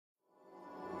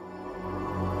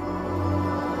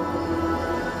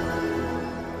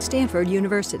Stanford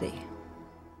University.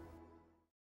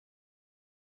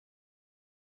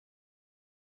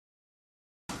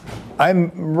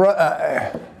 I'm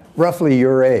roughly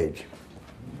your age,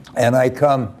 and I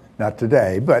come, not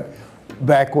today, but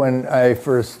back when I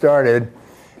first started,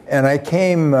 and I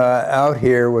came out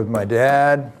here with my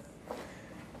dad,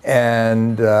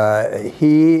 and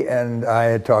he and I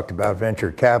had talked about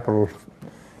venture capital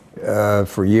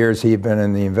for years. He had been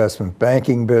in the investment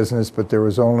banking business, but there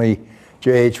was only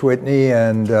J.H. Whitney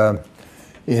and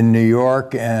in New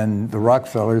York and the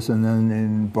Rockefellers, and then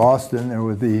in Boston there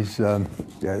were these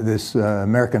this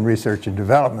American Research and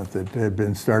Development that had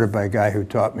been started by a guy who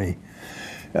taught me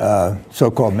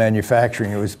so-called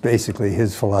manufacturing. It was basically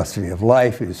his philosophy of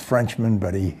life. He was Frenchman,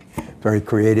 but he very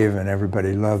creative, and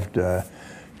everybody loved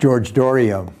George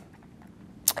Doriot.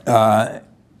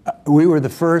 We were the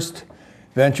first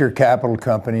venture capital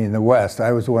company in the West.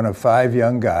 I was one of 5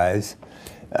 young guys,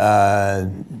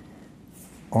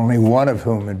 only one of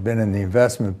whom had been in the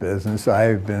investment business. I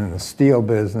had been in the steel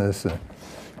business, a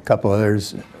couple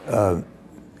others.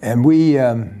 And we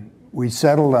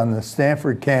settled on the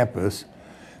Stanford campus.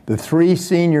 The 3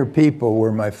 senior people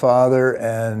were my father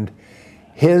and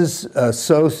his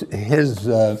assistant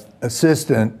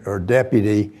or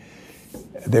deputy.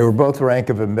 They were both rank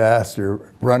of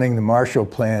ambassador running the Marshall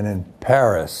Plan in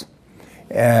Paris.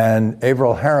 And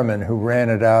Averell Harriman, who ran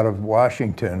it out of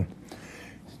Washington,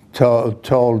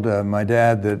 told my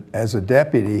dad that as a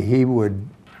deputy, he would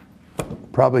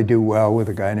probably do well with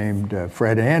a guy named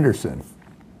Fred Anderson,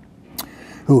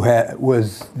 who had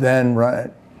run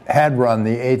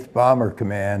the 8th Bomber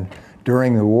Command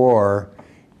during the war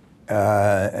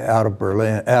out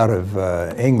of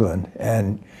England,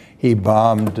 and he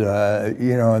bombed,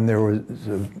 and there was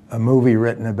a movie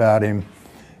written about him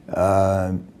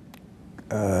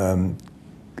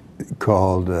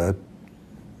called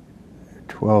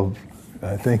 12,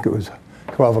 I think it was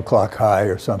 12 O'Clock High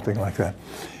or something like that.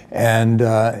 And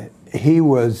he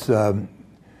wasn't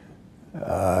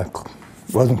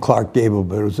Clark Gable,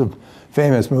 but it was a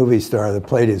famous movie star that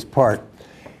played his part.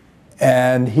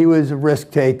 And he was a risk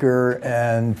taker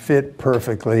and fit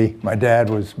perfectly. My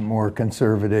dad was more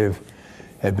conservative,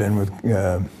 had been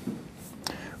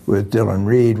with Dillon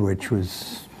Reed, which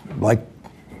was like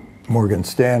Morgan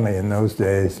Stanley in those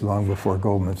days, long before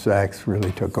Goldman Sachs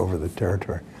really took over the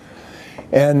territory.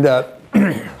 And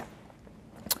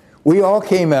we all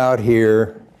came out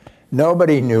here.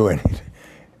 Nobody knew anything.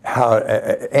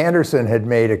 Anderson had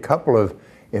made a couple of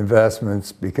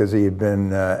investments because he had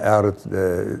been out at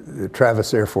the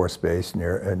Travis Air Force Base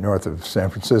north of San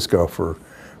Francisco for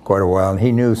quite a while, and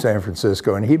he knew San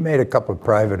Francisco, and he made a couple of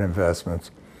private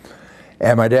investments.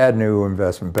 And my dad knew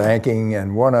investment banking,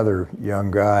 and one other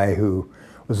young guy who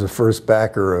was the first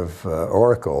backer of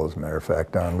Oracle, as a matter of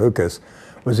fact, Don Lucas,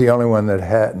 was the only one that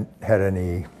had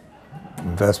any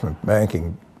investment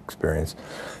banking experience.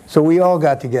 So we all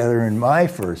got together, and my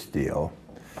first deal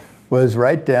was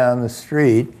right down the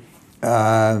street,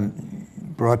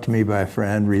 brought to me by a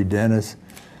friend, Reed Dennis,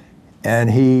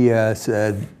 and he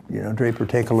said, Draper,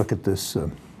 take a look at this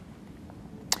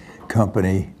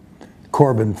company,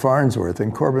 Corbin Farnsworth.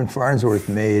 And Corbin Farnsworth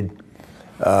made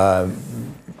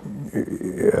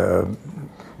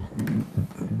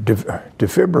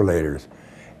defibrillators.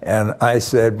 And I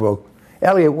said, well,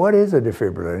 Elliot, what is a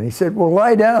defibrillator? And he said, well,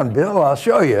 lie down, Bill, I'll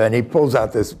show you. And he pulls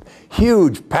out this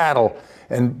huge paddle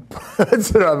and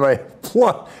puts it on my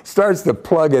plug, starts to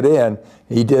plug it in.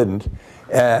 He didn't,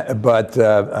 but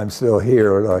I'm still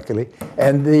here, luckily.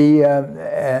 And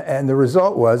the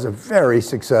result was a very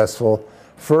successful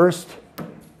first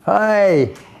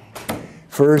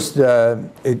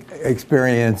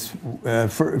experience,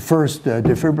 first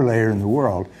defibrillator in the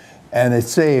world, and it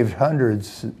saved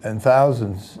hundreds and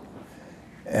thousands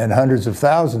and hundreds of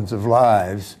thousands of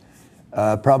lives,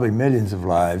 probably millions of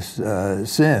lives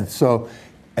since. So,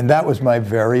 and that was my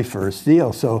very first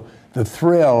deal. So the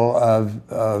thrill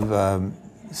of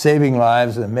saving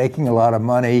lives and making a lot of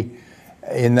money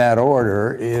in that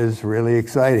order is really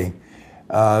exciting.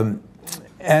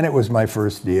 And it was my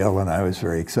first deal, and I was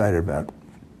very excited about it.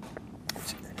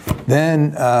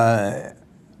 Then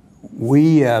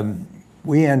we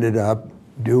ended up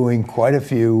doing quite a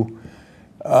few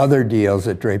other deals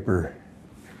at Draper,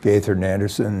 Gaither and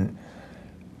Anderson,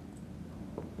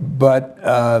 but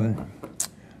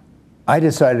I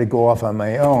decided to go off on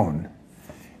my own.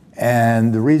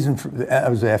 And the reason for that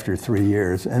was after 3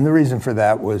 years, and the reason for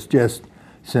that was just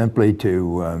simply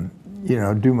to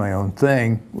do my own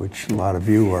thing, which a lot of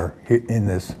you are in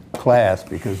this class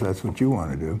because that's what you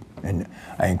want to do, and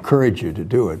I encourage you to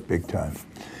do it big time.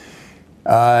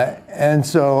 And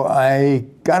so I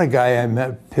got a guy I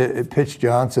met, Pitch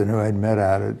Johnson, who I'd met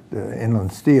out at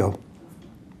Inland Steel.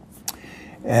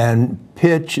 And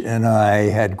Pitch and I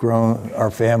had grown, our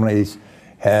families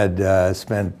had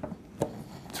spent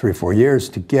 3 or 4 years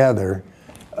together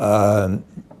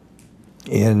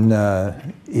in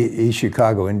East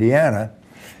Chicago, Indiana.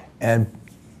 And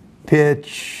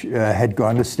Pitch had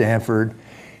gone to Stanford.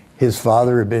 His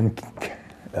father had been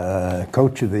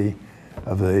coach of the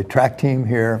track team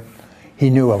here. He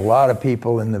knew a lot of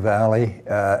people in the Valley.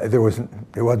 It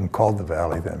wasn't called the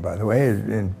Valley then, by the way,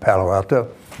 in Palo Alto.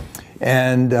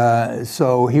 And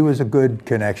so he was a good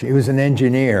connection. He was an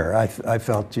engineer. I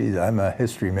felt, geez, I'm a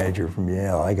history major from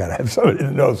Yale. I got to have somebody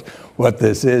that knows what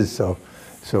this is, so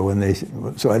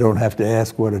I don't have to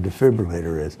ask what a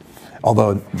defibrillator is.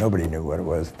 Although nobody knew what it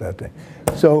was at that time.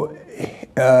 So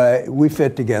we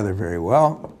fit together very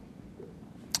well.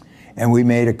 And we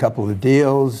made a couple of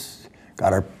deals,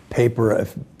 got our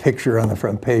picture on the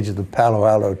front page of the Palo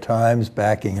Alto Times,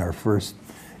 backing our first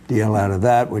deal out of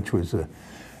that, which was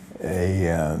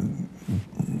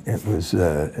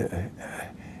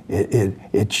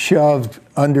it shoved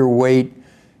underweight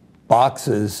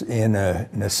boxes in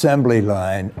an assembly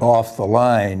line off the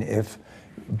line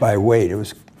by weight. It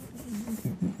was,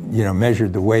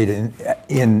 measured the weight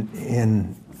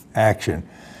in action.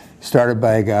 Started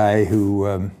by a guy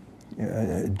who,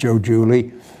 Joe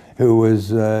Julie,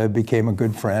 who became a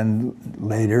good friend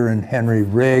later, and Henry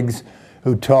Riggs,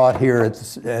 who taught here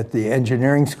at the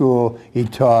engineering school. He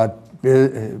taught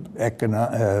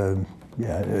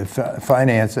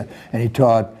finance, and he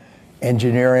taught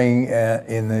engineering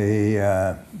in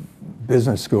the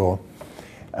business school,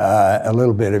 a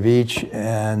little bit of each,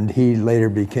 and he later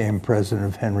became president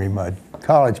of Henry Mudd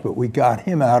College. But we got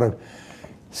him out of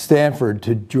Stanford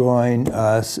to join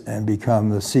us and become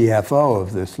the CFO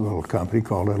of this little company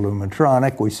called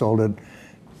Illumitronic. We sold it,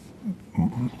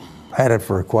 had it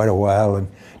for quite a while, and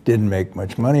didn't make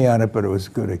much money on it, but it was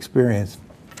a good experience.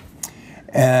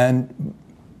 And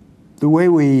the way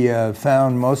we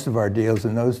found most of our deals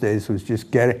in those days was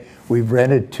just we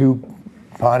rented 2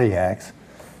 Pontiacs,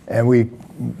 and we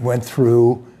went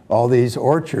through all these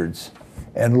orchards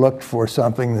and looked for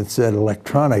something that said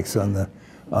electronics on the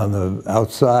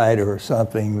outside, or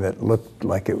something that looked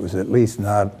like it was at least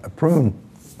not a prune,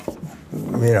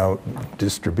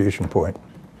 distribution point.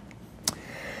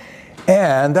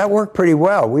 And that worked pretty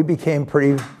well. We became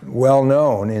pretty well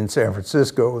known in San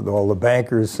Francisco. All the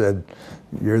bankers said,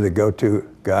 "You're the go-to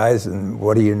guys, and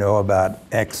what do you know about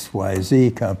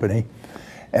XYZ company?"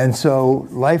 And so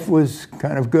life was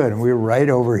kind of good. And we were right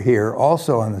over here,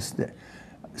 also on the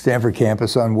Stanford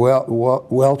campus on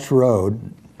Welch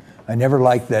Road. I never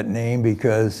liked that name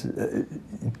because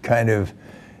kind of,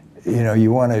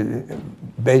 you want to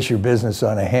base your business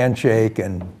on a handshake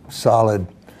and solid.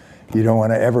 You don't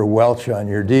want to ever welch on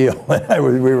your deal.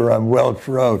 We were on Welch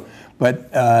Road. But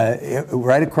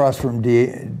right across from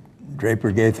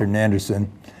Draper, Gaither, and Anderson.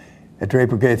 At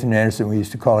Draper, Gaither, and Anderson, we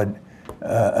used to call it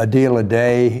a deal a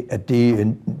day at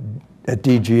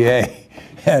DGA.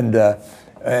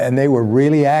 And they were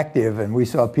really active, and we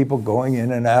saw people going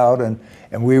in and out, and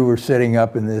we were sitting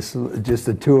up in this, just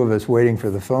the 2 of us waiting for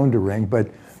the phone to ring. But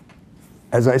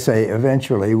as I say,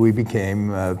 eventually we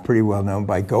became pretty well known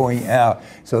by going out.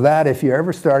 So that if you're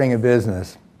ever starting a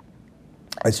business,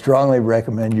 I strongly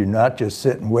recommend you not just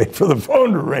sit and wait for the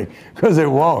phone to ring, because it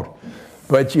won't.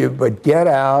 But get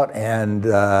out and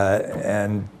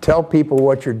tell people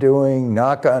what you're doing,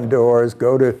 knock on doors,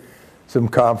 go to some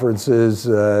conferences,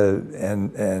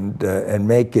 and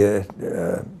make it,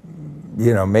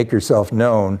 make yourself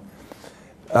known.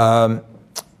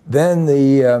 Then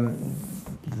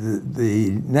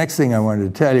the next thing I wanted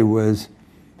to tell you was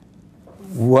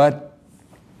what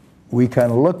we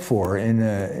kind of look for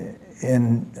in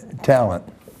talent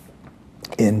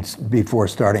before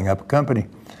starting up a company.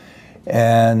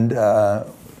 And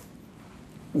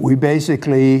we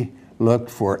basically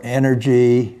looked for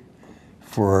energy,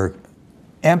 for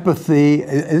empathy.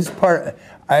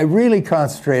 I really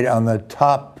concentrate on the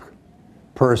top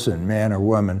person, man or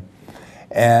woman.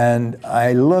 And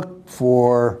I look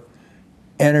for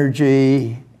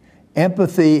energy,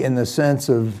 empathy in the sense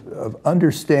of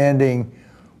understanding.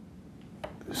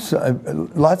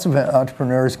 Lots of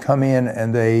entrepreneurs come in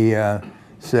and they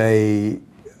say,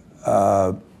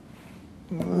 well,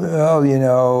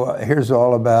 here's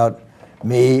all about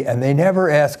me, and they never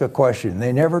ask a question.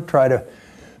 They never try to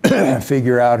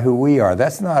figure out who we are.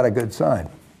 That's not a good sign.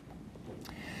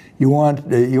 You want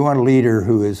a leader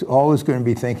who is always going to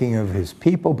be thinking of his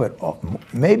people, but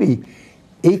maybe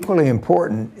equally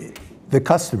important, the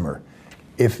customer.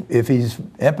 if he's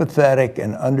empathetic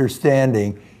and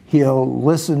understanding, he'll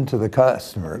listen to the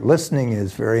customer. Listening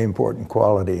is very important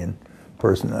quality in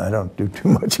person. I don't do too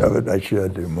much of it. I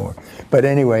should do more. But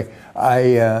anyway,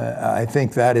 I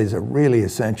think that is a really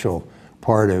essential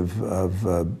part of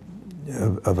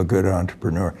a good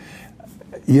entrepreneur.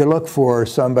 You look for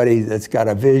somebody that's got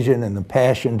a vision and the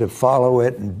passion to follow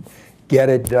it and get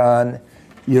it done.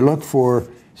 You look for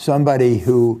somebody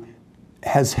who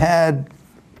has had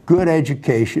good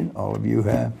education, all of you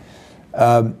have,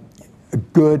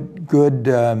 but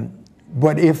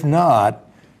if not,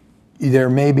 there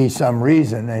may be some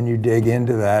reason, and you dig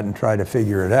into that and try to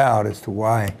figure it out as to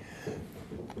why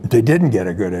they didn't get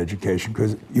a good education,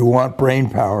 because you want brain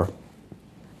power,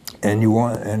 and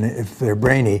if they're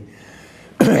brainy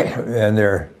and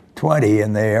they're 20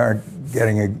 and they aren't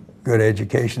getting a good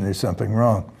education, there's something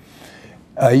wrong.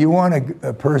 You want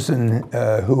a person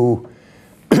who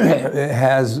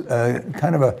has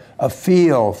kind of a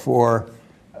feel for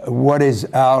what is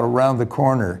out around the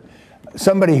corner.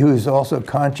 Somebody who's also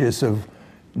conscious of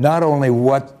not only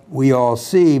what we all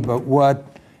see, but what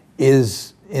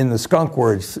is in the skunk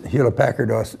works.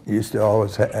 Hewlett-Packard used to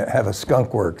always have a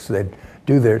skunk works. They'd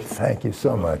do their, thank you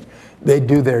so much, they'd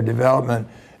do their development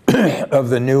of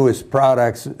the newest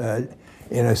products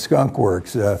in a skunk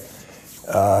works.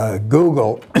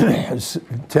 Google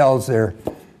tells their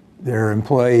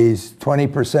employees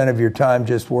 20% of your time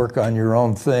just work on your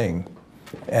own thing,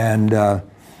 and that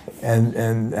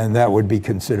would be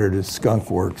considered a skunk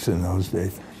works in those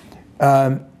days.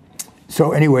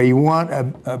 So anyway, you want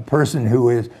a person who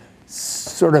is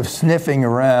sort of sniffing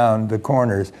around the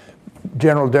corners.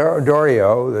 General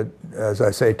Dorio, that, as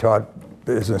I say, taught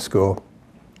business school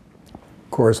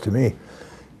course to me,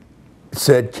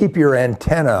 said, keep your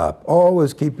antenna up,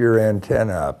 always keep your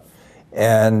antenna up.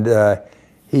 And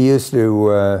he used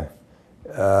to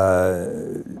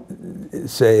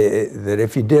say that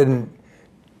if you didn't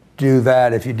do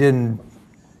that, if you didn't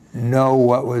know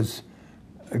what was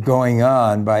going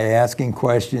on by asking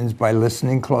questions, by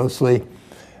listening closely,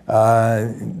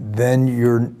 then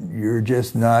you're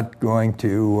just not going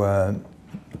to.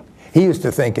 He used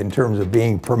to think in terms of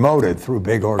being promoted through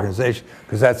big organizations,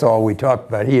 because that's all we talked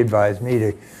about. He advised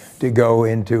me to go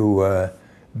into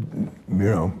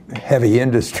heavy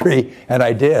industry, and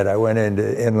I did. I went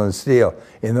into inland steel.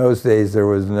 In those days, there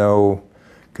was no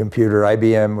computer.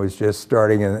 IBM was just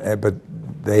starting, but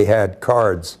they had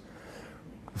cards,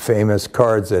 famous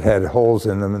cards that had holes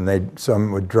in them, and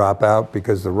some would drop out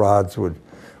because the rods would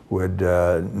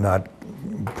not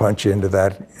punch into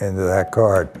that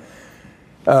card.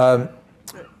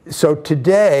 So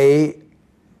today,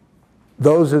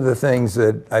 those are the things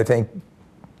that I think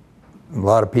a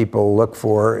lot of people look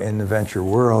for in the venture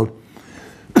world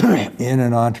in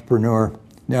an entrepreneur.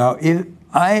 Now,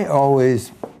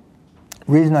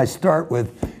 reason I start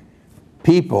with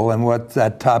people and what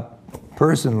that top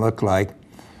person looked like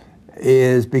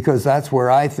is because that's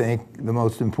where I think the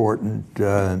most important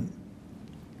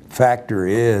factor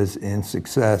is in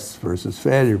success versus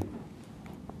failure.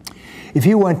 If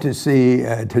you went to see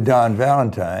to Don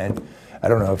Valentine, I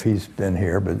don't know if he's been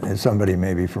here, but somebody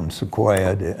maybe from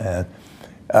Sequoia,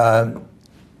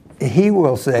 he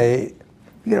will say,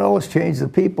 you can always change the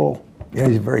people. You know,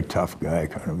 he's a very tough guy,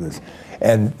 kind of this,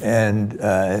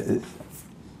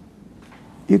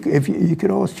 you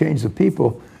could always change the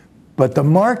people, but the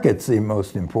market's the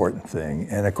most important thing.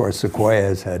 And of course, Sequoia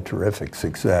has had terrific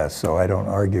success, so I don't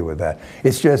argue with that.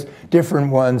 It's just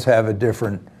different ones have a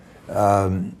different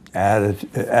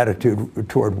attitude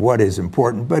toward what is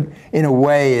important, but in a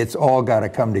way, it's all got to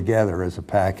come together as a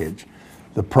package.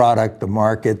 The product, the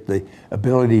market, the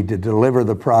ability to deliver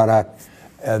the product,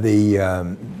 the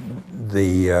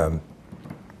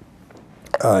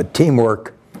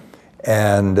teamwork,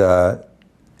 and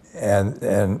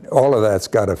all of that's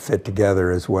got to fit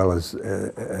together, as well as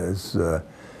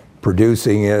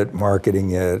producing it,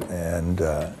 marketing it,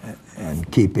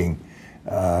 and keeping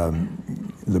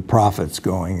the profits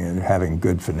going and having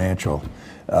good financial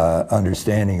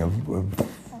understanding of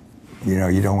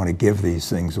you don't want to give these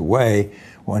things away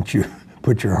once you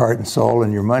put your heart and soul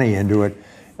and your money into it.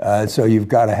 So you've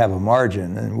got to have a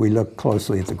margin, and we look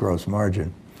closely at the gross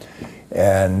margin.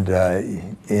 And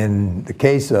in the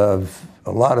case of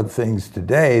a lot of things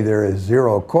today, there is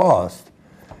zero cost.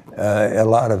 A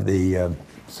lot of the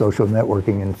social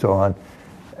networking and so on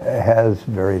has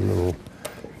very little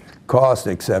cost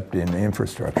except in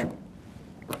infrastructure.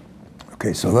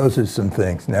 Okay, so those are some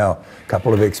things. Now, a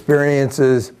couple of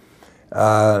experiences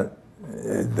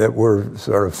that were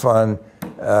sort of fun.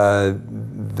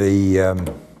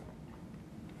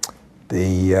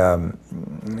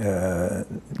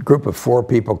 group of 4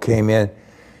 people came in,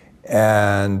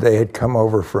 and they had come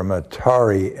over from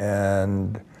Atari,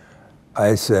 and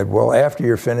I said, well, after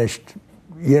you're finished,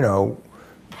 you know,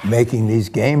 making these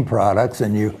game products,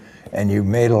 and you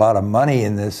made a lot of money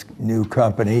in this new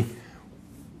company,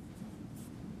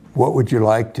 what would you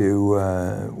like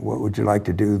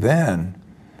to do then?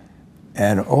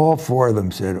 And all 4 of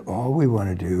them said, all we want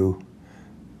to do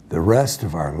the rest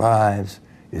of our lives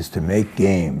is to make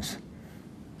games.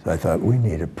 So I thought, we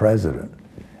need a president.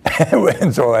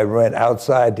 And so I went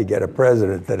outside to get a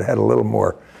president that had a little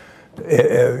more,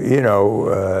 you know,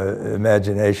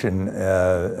 imagination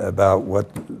about what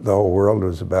the whole world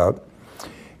was about.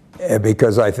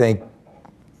 Because I think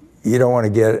you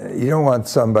don't want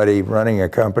somebody running a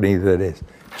company that is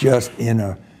just in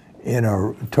a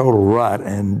total rut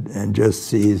and just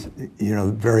sees, you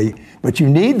know, but you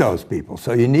need those people.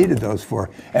 So you needed those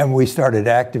 4. And we started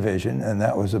Activision, and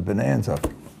that was a bonanza.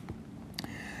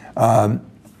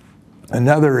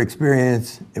 Another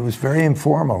experience, it was very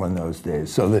informal in those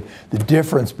days. So the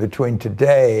difference between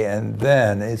today and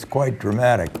then is quite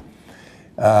dramatic.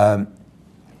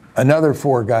 Another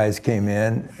 4 guys came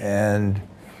in and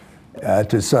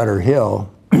to Sutter Hill,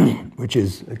 which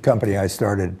is a company I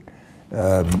started,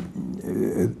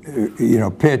 you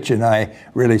know, Pitch and I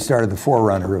really started the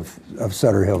forerunner of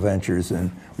Sutter Hill Ventures,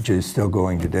 and which is still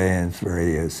going today, and it's a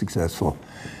very successful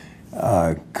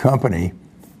company.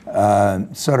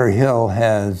 Sutter Hill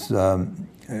has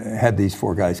had these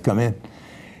 4 guys come in,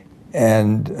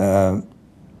 and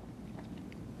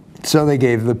so they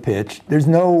gave the pitch. There was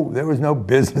no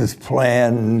business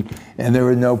plan, and there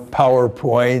were no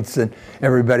PowerPoints, and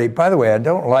everybody. By the way, I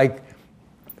don't like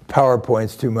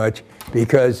PowerPoints too much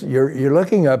because you're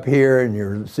looking up here and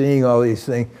you're seeing all these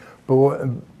things. But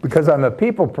because I'm a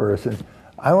people person,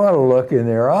 I want to look in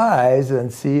their eyes and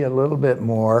see a little bit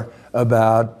more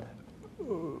about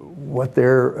what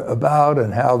they're about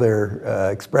and how they're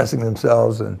expressing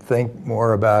themselves, and think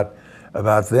more about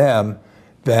them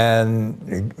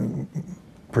than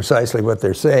precisely what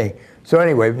they're saying. So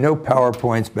anyway, no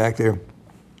PowerPoints back there,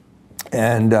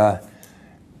 and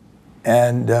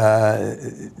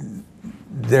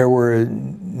there were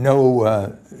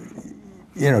no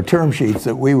you know, term sheets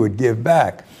that we would give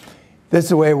back. This is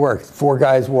the way it works. 4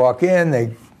 guys walk in,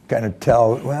 they kind of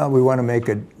tell, well, we want to make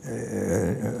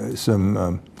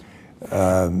some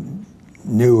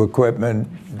new equipment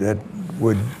that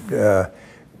would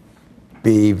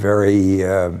be very,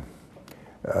 what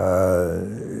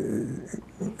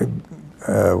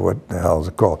the hell is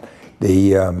it called?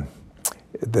 The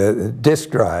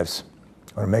disk drives.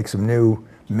 I want to make some new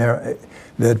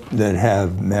that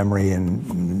have memory,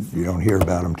 and you don't hear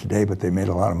about them today, but they made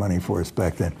a lot of money for us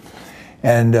back then.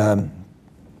 And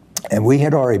we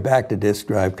had already backed a disk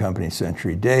drive company,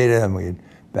 Century Data, and we had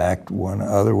backed one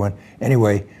other one.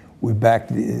 Anyway, we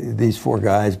backed these 4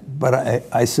 guys, but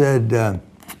I said,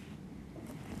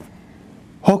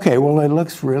 okay, well, it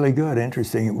looks really good,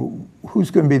 interesting.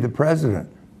 Who's going to be the president?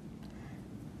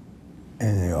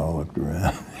 And they all looked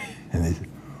around, and they said,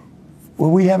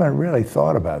 well, we haven't really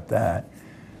thought about that.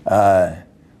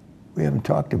 We haven't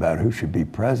talked about who should be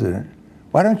president.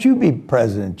 Why don't you be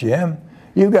president, Jim?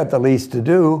 You've got the least to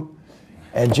do.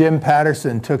 And Jim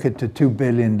Patterson took it to $2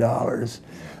 billion,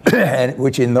 and,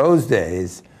 which in those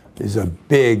days is a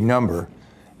big number.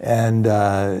 And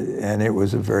it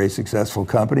was a very successful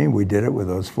company. We did it with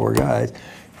those 4 guys.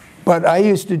 But I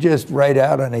used to just write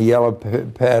out on a yellow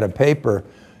pad of paper,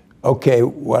 okay,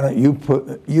 why don't you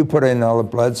put in all the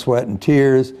blood, sweat, and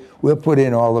tears. We'll put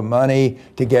in all the money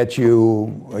to get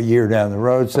you a year down the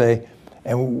road, say,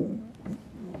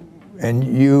 and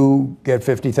you get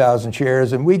 50,000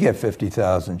 shares, and we get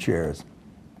 50,000 shares.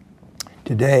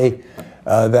 Today,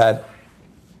 there's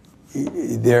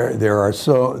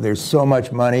so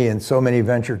much money and so many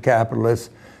venture capitalists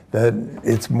that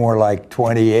it's more like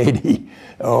 20/80,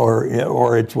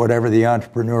 or it's whatever the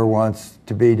entrepreneur wants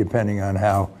to be, depending on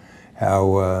how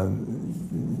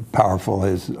powerful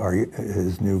his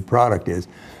new product is.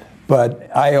 But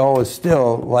I always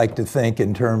still like to think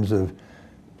in terms of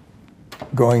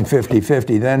going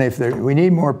 50-50. Then if we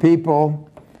need more people,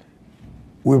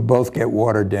 we'll both get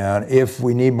watered down. If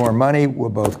we need more money,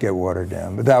 we'll both get watered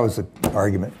down. But that was the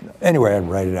argument. Anyway, I'd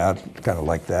write it out kind of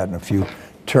like that in a few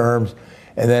terms.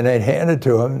 And then I'd hand it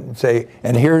to him and say,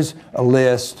 and here's a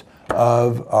list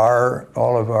of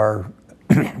all of our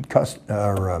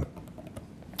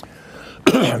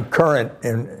current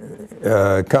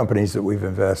companies that we've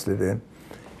invested in.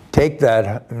 Take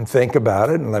that and think about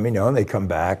it and let me know. And they come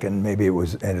back, and maybe it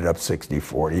ended up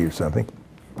 60-40 or something.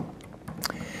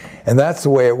 And that's the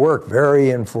way it worked,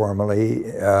 very informally.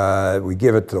 We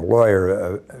give it to the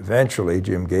lawyer eventually,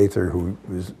 Jim Gaither, who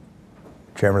was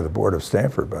chairman of the board of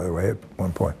Stanford, by the way, at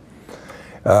one point,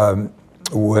 and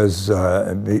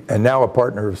now a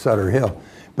partner of Sutter Hill.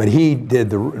 But he did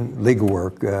the legal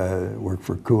work, worked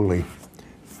for Cooley,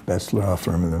 best law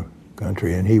firm in the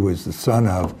country, and he was the son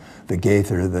of the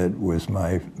Gaither that was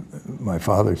my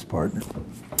father's partner.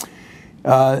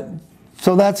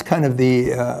 So that's kind of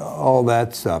the all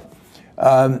that stuff.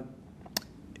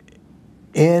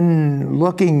 In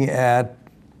looking at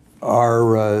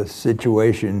our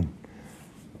situation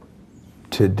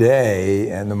today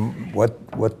and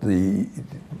what the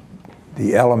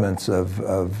elements of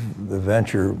the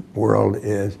venture world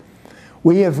is,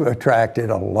 we have attracted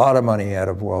a lot of money out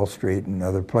of Wall Street and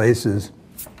other places.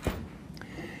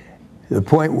 The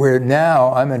point where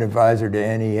now I'm an advisor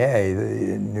to NEA,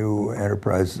 the New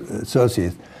Enterprise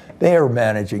Associates. They are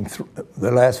managing,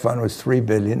 the last fund was $3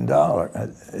 billion,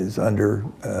 is under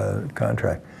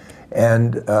contract.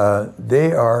 And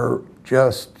they are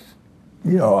just,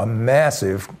 you know, a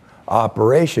massive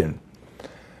operation.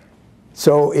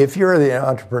 So if you're the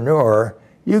entrepreneur,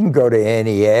 you can go to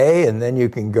NEA, and then you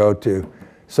can go to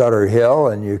Sutter Hill,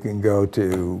 and you can go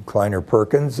to Kleiner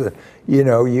Perkins. You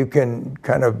know, you can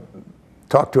kind of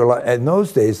talk to a lot. In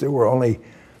those days, there were only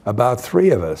about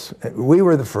 3 of us. We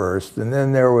were the first, and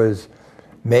then there was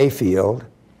Mayfield,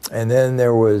 and then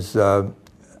there was Arthur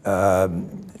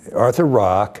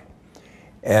Rock,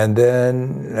 and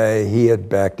then he had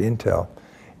backed Intel.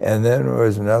 And then there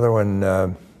was another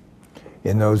one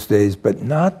in those days, but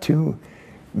not too,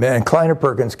 man, Kleiner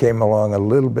Perkins came along a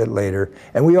little bit later,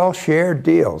 and we all shared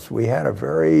deals. We had a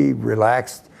very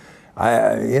relaxed,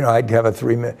 you know, I'd have a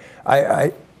 3-minute,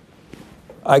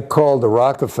 I called the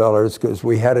Rockefellers because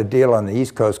we had a deal on the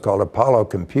East Coast called Apollo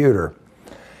Computer,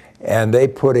 and they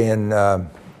put in, I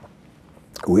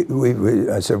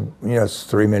said, you know, it's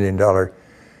 $3 million.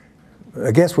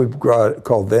 I guess we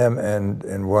called them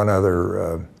and one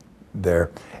other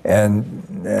there,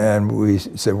 and we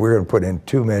said, we're going to put in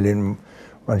 $2 million.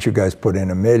 Why don't you guys put in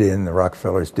 $1 million? The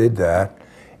Rockefellers did that,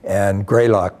 and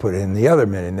Greylock put in the other $1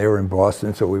 million. They were in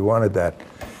Boston, so we wanted that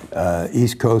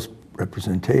East Coast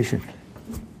representation.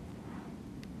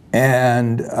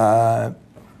 And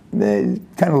they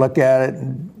kind of look at it,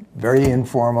 and very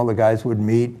informal. The guys would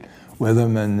meet with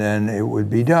them, and then it would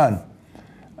be done.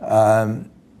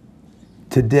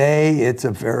 Today, it's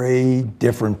a very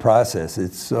different process.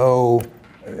 It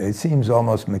seems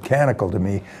almost mechanical to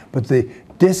me, but the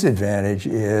disadvantage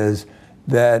is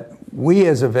that we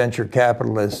as a venture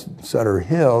capitalist, Sutter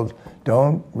Hill,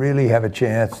 don't really have a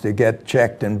chance to get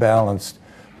checked and balanced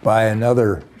by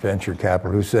another venture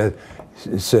capitalist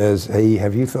who says, hey,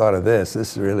 have you thought of this?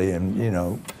 This is really, and you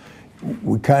know,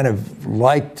 we kind of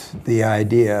liked the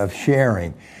idea of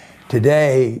sharing.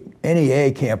 Today,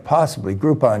 NEA can't possibly,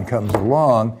 Groupon comes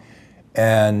along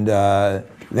and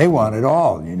they want it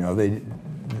all, you know,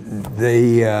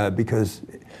 because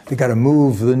they got to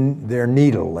move their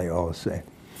needle, they always say.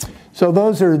 So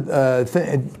those are a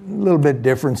little bit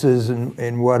differences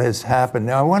in what has happened.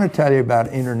 Now I want to tell you about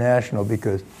international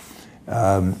because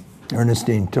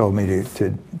Ernestine told me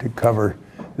to cover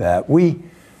that.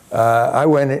 I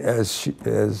went, as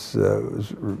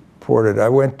was reported, I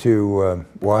went to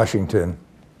Washington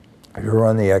to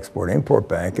run the Export-Import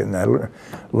Bank, and I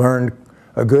learned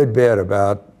a good bit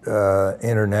about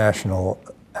international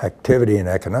activity and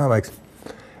economics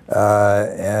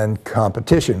and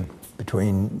competition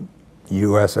between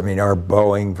U.S., I mean, our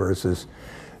Boeing versus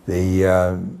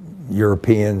the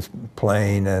Europeans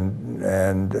plane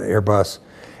and Airbus.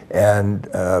 And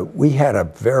we had a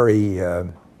very,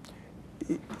 you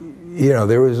know,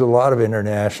 there was a lot of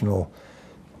international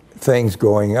things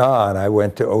going on. I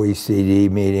went to OECD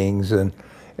meetings and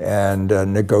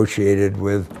negotiated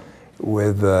with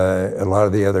a lot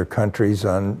of the other countries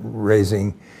on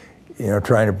raising, you know,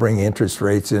 trying to bring interest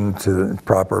rates into the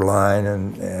proper line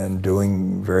and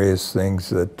doing various things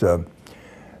that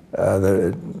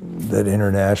that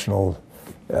international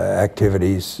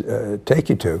activities take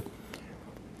you to.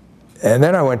 And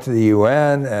then I went to the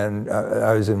UN, and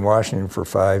I was in Washington for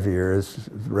 5 years,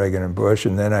 Reagan and Bush,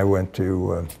 and then I went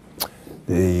to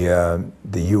the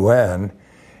UN,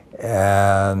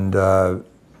 and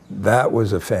that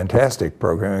was a fantastic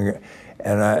program,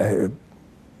 and a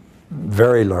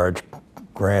very large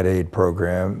grant aid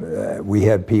program. We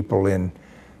had people in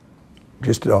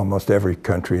just almost every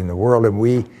country in the world,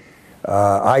 and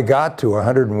I got to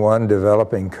 101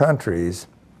 developing countries,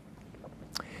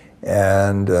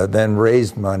 and then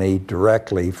raised money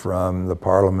directly from the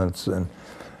parliaments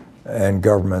and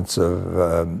governments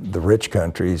of the rich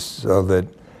countries, so that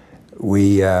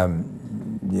we, you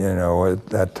know, at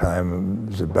that time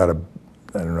it was about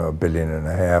I don't know, $1.5 billion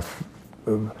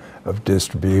of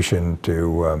distribution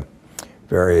to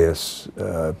various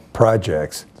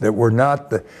projects that were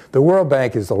not the World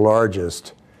Bank is the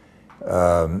largest,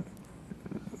 you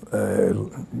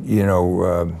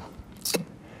know,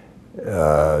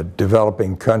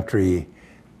 developing country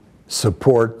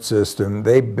support system.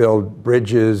 They build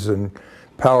bridges and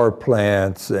power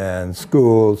plants and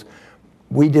schools.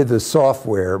 We did the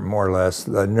software, more or less,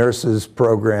 the nurses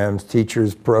programs,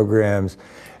 teachers programs,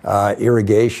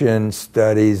 irrigation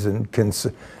studies, and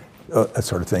that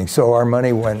sort of thing. So our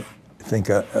money went, I think,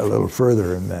 a little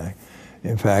further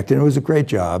in fact, and it was a great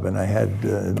job. And I had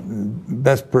the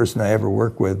best person I ever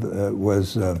worked with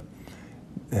was a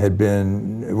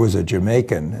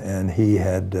Jamaican, and he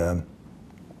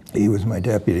was my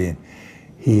deputy. And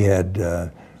he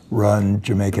had run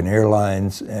Jamaican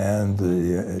Airlines and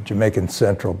the Jamaican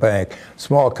Central Bank.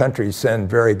 Small countries send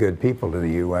very good people to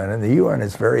the UN, and the UN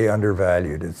is very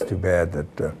undervalued. It's too bad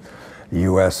that the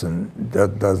US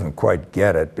doesn't quite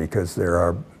get it, because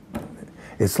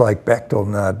it's like Bechtel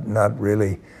not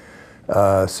really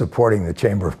supporting the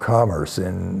Chamber of Commerce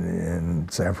in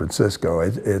San Francisco.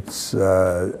 It's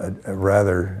a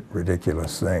rather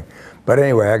ridiculous thing. But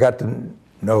anyway, I got to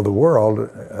know the world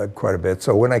quite a bit.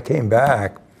 So when I came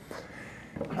back,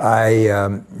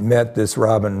 I met this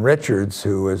Robin Richards,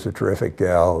 who was a terrific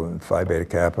gal, Phi Beta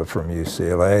Kappa from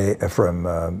UCLA, from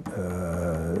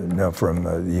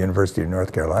the University of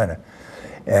North Carolina,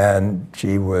 and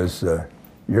she was,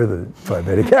 you're the Phi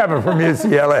Beta Kappa from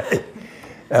UCLA,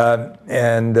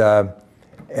 and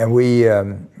we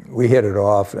hit it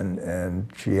off,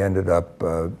 and she ended up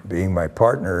being my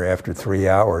partner after 3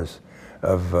 hours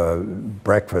of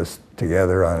breakfast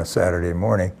together on a Saturday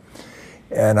morning.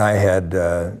 And I had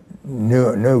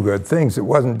knew good things. It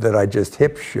wasn't that I just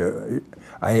I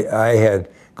had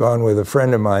gone with a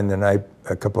friend of mine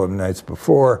a couple of nights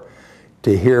before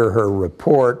to hear her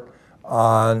report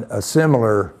on a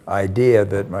similar idea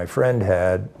that my friend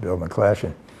had, Bill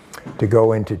McClashin, to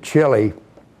go into Chile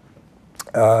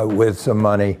with some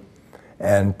money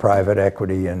and private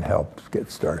equity and help get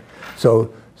started.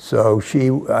 So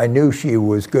I knew she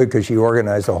was good because she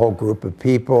organized a whole group of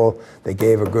people. They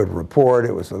gave a good report.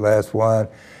 It was the last one.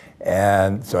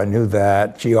 And so I knew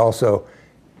that. She also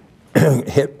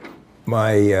hit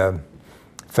my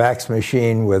fax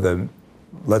machine with a,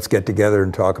 let's get together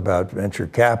and talk about venture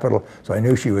capital. So I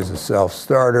knew she was a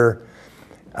self-starter.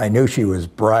 I knew she was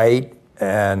bright,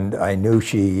 and I knew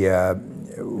she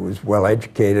was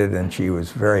well-educated, and she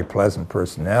was a very pleasant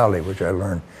personality, which I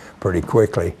learned pretty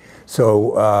quickly.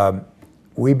 So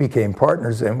we became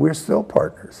partners, and we're still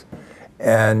partners.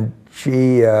 And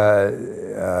she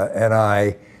and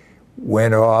I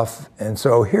went off. And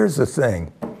so here's the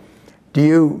thing: do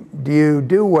you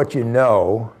do what you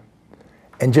know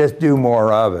and just do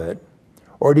more of it,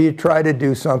 or do you try to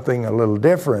do something a little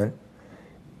different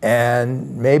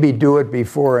and maybe do it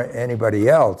before anybody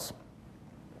else?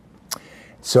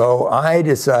 So I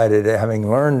decided, having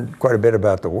learned quite a bit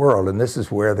about the world, and this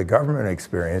is where the government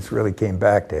experience really came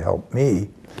back to help me,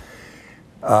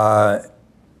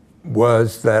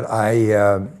 was that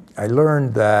I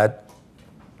learned that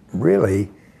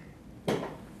really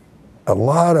a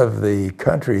lot of the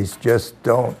countries just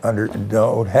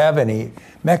don't have any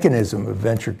mechanism of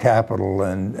venture capital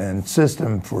and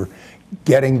system for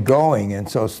getting going, and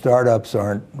so startups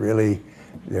aren't really,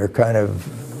 they're kind of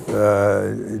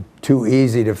too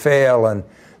easy to fail, and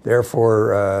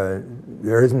therefore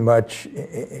there isn't much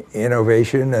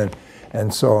innovation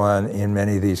and so on in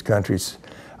many of these countries.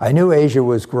 I knew Asia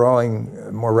was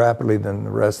growing more rapidly than the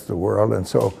rest of the world, and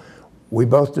so we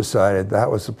both decided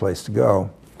that was the place to go.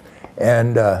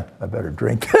 And I better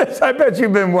drink this. I bet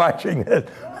you've been watching this.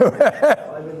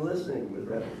 I've been listening with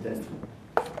rapt attention.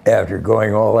 After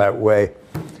going all that way,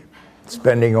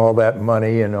 spending all that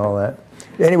money and all that.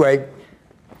 Anyway,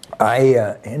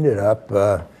 I ended up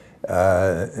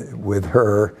with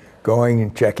her going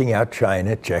and checking out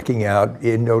China, checking out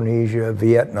Indonesia,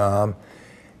 Vietnam,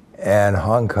 and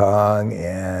Hong Kong,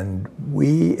 and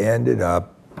we ended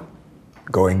up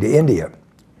going to India.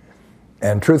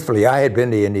 And truthfully, I had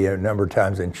been to India a number of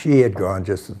times, and she had gone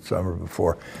just the summer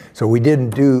before. So we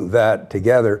didn't do that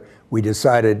together. We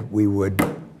decided we would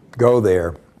go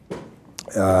there,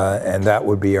 and that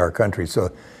would be our country. So,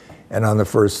 and on the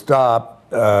first stop,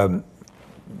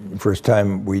 first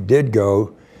time we did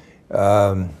go,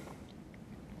 I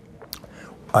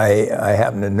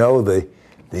happened to know the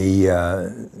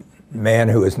man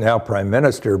who is now prime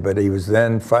minister, but he was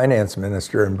then finance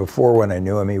minister, and before, when I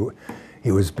knew him,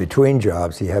 he was between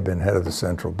jobs. He had been head of the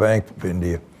Central Bank of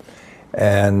India.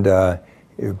 and a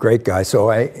great guy. So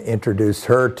I introduced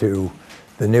her to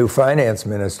the new finance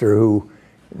minister,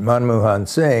 Manmohan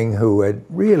Singh, who had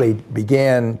really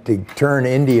began to turn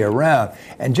India around.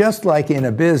 And just like in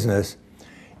a business,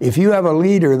 if you have a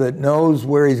leader that knows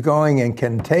where he's going and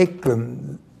can take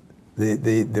them,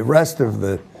 the rest of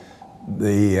the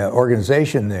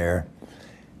organization there,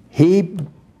 he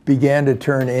began to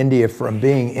turn India from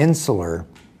being insular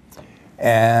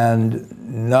and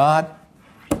not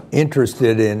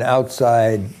interested in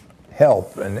outside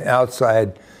help and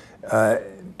outside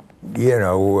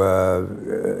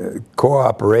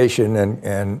cooperation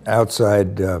and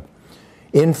outside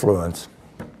influence.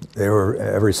 They were,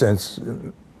 ever since,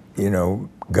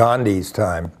 Gandhi's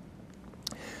time,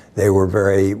 they were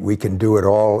we can do it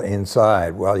all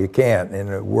inside. Well, you can't.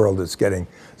 In a world that's getting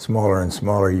smaller and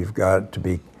smaller, you've got to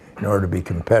be, in order to be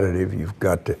competitive,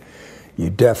 you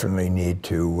definitely need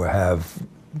to have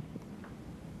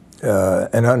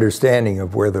an understanding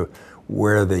of where the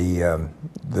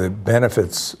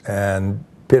benefits and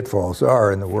pitfalls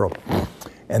are in the world,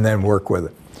 and then work with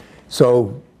it.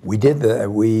 So we did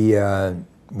that. We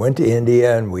went to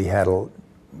India, and we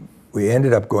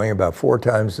ended up going about 4 or 5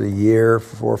 times a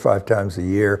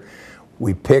year.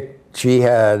 She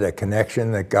had a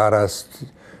connection that got us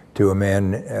to a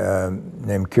man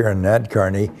named Kiran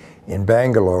Nadkarni in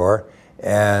Bangalore,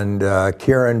 and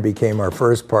Kiran became our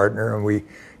first partner, and we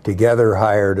together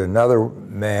hired another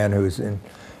man who's in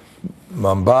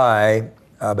Mumbai,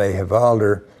 Abhay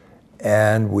Havalder,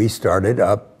 and we started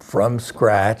up from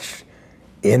scratch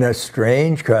in a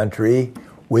strange country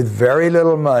with very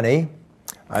little money,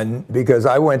 because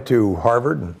I went to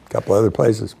Harvard and a couple other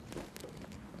places.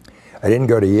 I didn't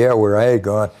go to Yale where I had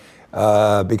gone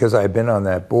because I had been on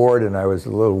that board, and I was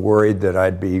a little worried that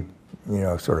I'd be,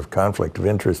 sort of conflict of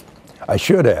interest. I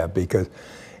should have, because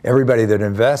everybody that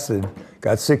invested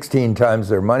got 16 times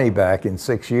their money back in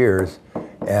 6 years,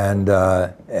 and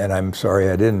I'm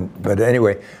sorry I didn't. But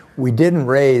anyway, we didn't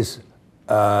raise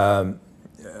a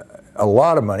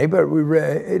lot of money, but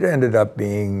it ended up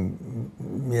being,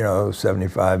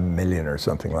 75 million or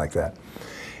something like that.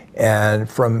 And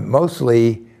from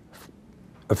mostly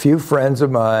a few friends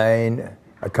of mine,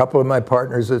 a couple of my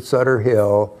partners at Sutter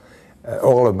Hill,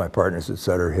 all of my partners at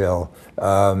Sutter Hill,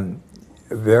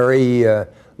 very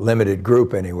limited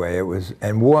group anyway. It was,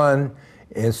 and one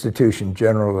institution,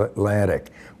 General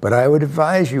Atlantic. But I would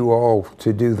advise you all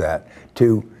to do that,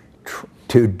 to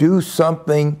do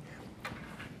something,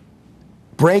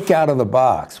 break out of the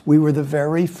box. We were the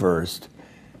very first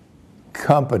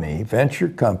venture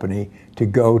company, to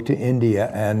go to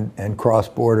India and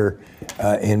cross-border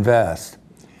invest.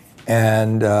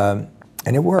 And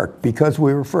it worked because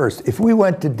we were first. If we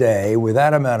went today with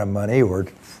that amount of money, or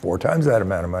 4 times that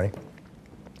amount of money,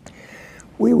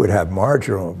 we would have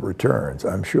marginal returns,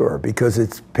 I'm sure, because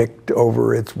it's picked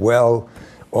over, it's well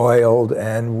oiled,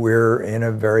 and we're in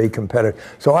a very competitive.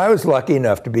 So I was lucky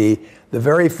enough to be the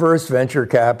very first venture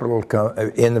capital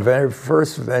company in the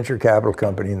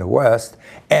West,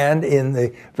 and in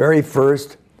the very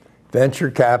first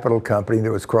venture capital company that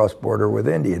was cross-border with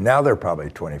India. Now there are probably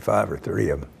 25 or 30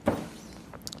 of them.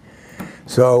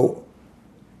 So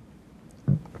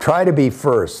try to be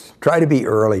first, try to be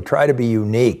early, try to be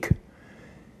unique.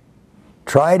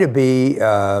 Try to be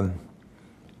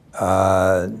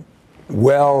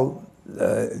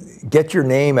get your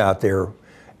name out there.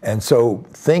 And so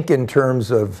think in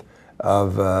terms of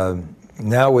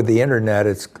now with the internet,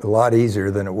 it's a lot easier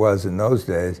than it was in those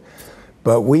days.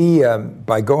 But we,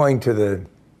 by going to the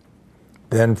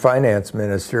then finance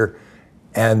minister,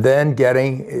 and then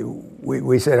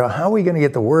we said, oh, how are we going to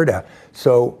get the word out?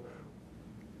 So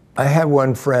I had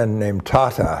one friend named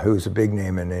Tata, who's a big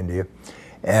name in India,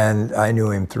 and I knew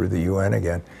him through the UN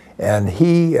again. And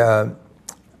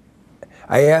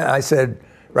I said,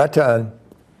 Ratan,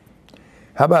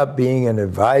 how about being an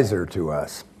advisor to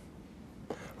us?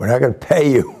 We're not going to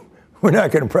pay you. We're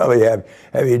not going to probably have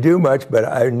you do much, but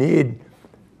I need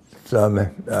some,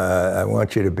 I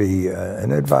want you to be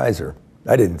an advisor.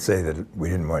 I didn't say that we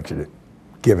didn't want you to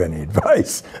give any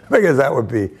advice, because that would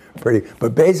be pretty,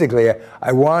 but basically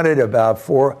I wanted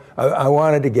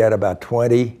to get about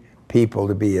 20 people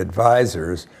to be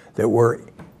advisors that were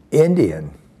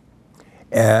Indian,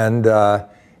 and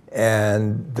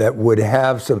that would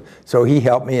have some, so he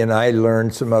helped me, and I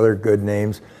learned some other good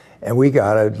names, and we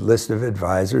got a list of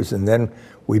advisors, and then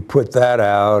we put that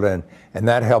out, and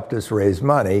that helped us raise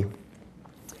money.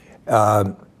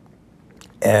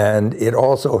 And it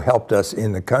also helped us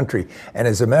in the country. And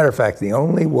as a matter of fact, the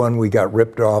only one we got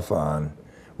ripped off on,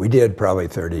 we did probably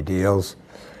 30 deals,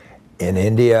 in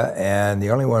India, and the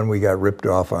only one we got ripped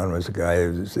off on was a guy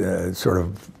who was sort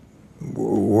of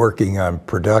working on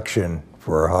production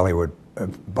for Hollywood,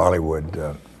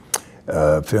 Bollywood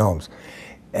films.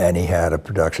 And he had a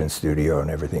production studio and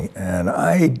everything. And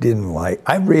I didn't like,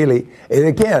 it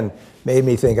again made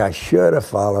me think I should have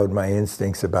followed my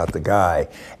instincts about the guy.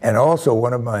 And also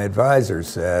one of my advisors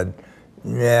said,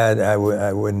 yeah, I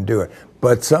wouldn't do it.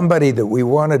 But somebody that we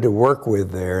wanted to work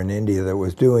with there in India that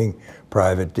was doing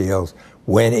private deals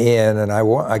went in, and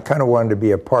I kind of wanted to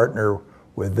be a partner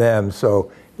with them.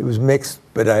 So it was mixed,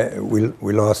 but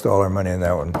we lost all our money on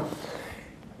that one.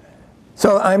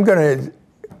 So I'm going to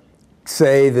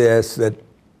say this, that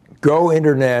go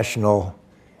international,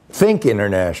 think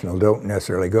international, don't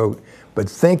necessarily go, but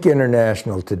think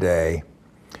international today.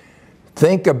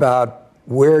 Think about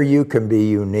where you can be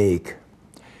unique,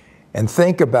 and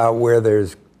think about where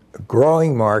there's a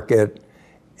growing market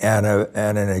and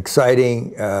an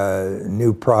exciting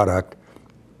new product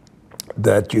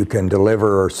that you can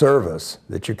deliver, or service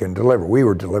that you can deliver. We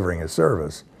were delivering a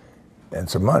service and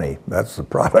some money. That's the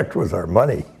product, was our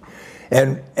money.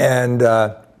 And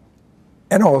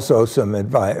also some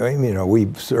advice. I mean, you know,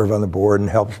 we serve on the board and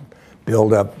help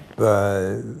build up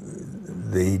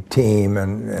the team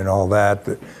and all that.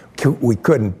 We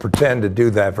couldn't pretend to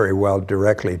do that very well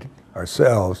directly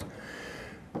ourselves,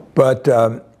 but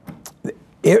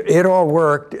it all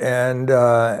worked. And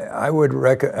I would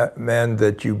recommend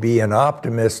that you be an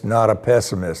optimist, not a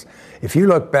pessimist. If you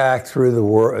look back through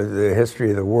the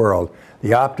history of the world,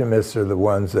 the optimists are the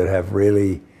ones that have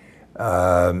really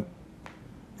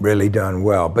done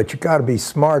well. But you got to be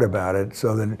smart about it,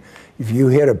 so that if you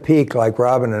hit a peak like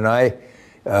Robin and I,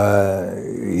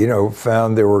 you know,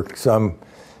 found there were some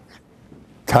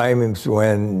times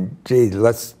when, gee,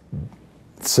 let's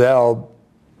sell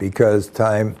because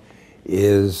time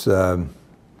is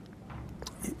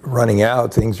running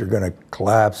out, things are going to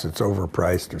collapse, it's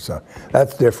overpriced or something.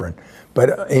 That's different.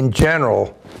 But in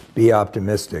general, be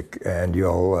optimistic, and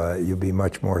you'll be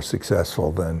much more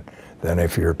successful than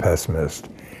if you're a pessimist.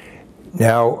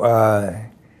 Now,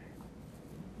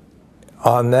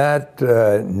 on that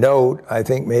note, I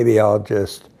think maybe I'll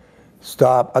just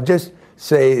stop. I'll just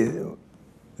say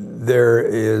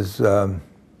there's a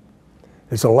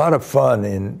lot of fun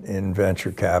in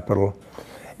venture capital,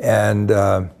 and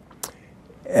there's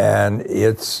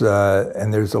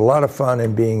a lot of fun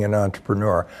in being an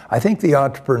entrepreneur. I think the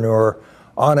entrepreneur,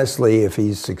 honestly, if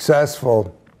he's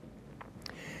successful,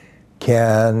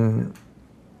 can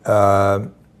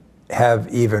have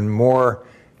even more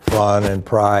fun and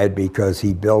pride because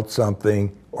he built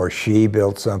something, or she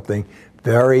built something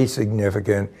very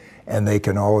significant, and they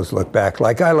can always look back.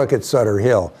 Like I look at Sutter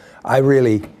Hill. I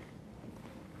really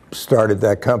started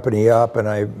that company up, and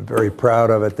I'm very proud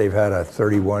of it. They've had a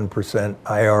 31%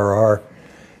 IRR.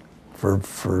 For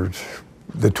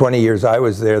the 20 years I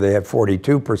was there, they had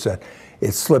 42%.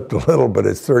 It slipped a little, but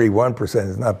it's 31%.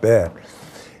 It's not bad.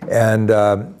 And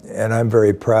I'm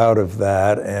very proud of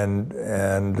that,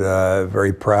 and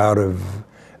very proud of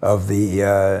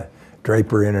the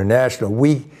Draper International.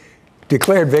 We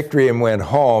declared victory and went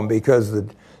home because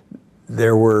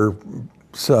there were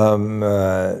some,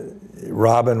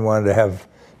 Robin wanted to have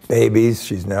babies.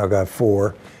 She's now got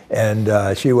 4,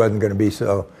 and she wasn't going to be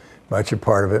so much a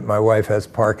part of it. My wife has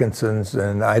Parkinson's,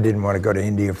 and I didn't want to go to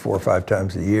India 4 or 5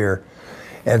 times a year.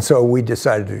 And so we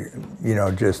decided to, you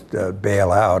know, just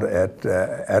bail out at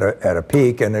a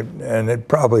peak, and it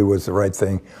probably was the right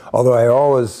thing. Although I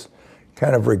always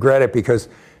kind of regret it, because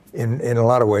in a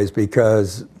lot of ways,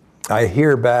 because I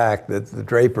hear back that the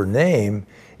Draper International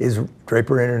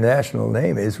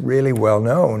name is really well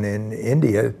known in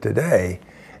India today,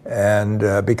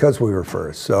 and because we were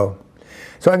first. So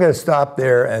I'm going to stop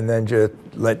there and then just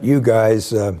let you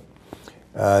guys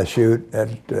shoot at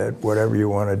whatever you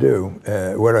want to do,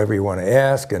 whatever you want to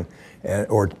ask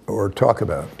or talk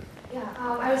about. Yeah,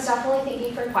 I was definitely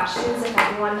thinking for questions if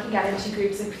everyone can get into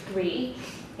groups of 3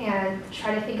 and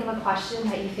try to think of a question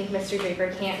that you think Mr.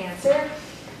 Draper can't answer,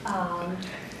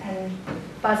 and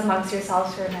buzz amongst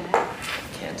yourselves for a minute.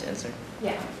 Can't answer?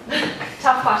 Yeah.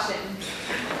 Tough question.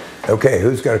 Okay,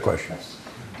 who's got a question?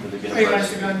 They're going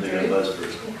to buzz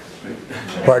first.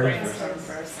 Pardon? Brainstorm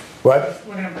first. What?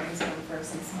 We're going to brainstorm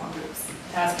first in small groups.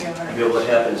 Ask you how You know, what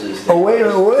happens is... Oh,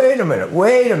 wait a minute.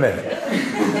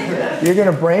 You're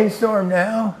going to brainstorm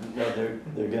now? No,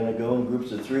 they're going to go in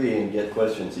groups of 3 and get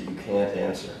questions that you can't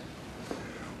answer.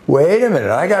 Wait a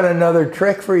minute, I got another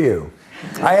trick for you.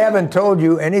 I haven't told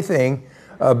you anything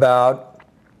about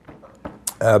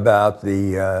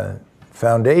the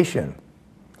foundation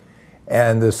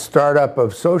and the startup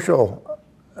of social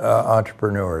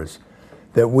entrepreneurs.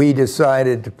 that we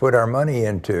decided to put our money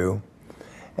into,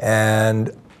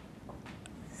 and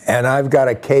I've got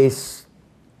a case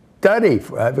study.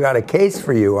 I've got a case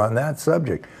for you on that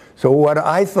subject. So what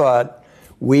I thought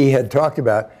we had talked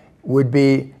about would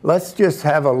be, let's just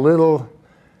have a little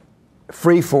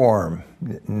free form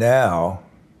now.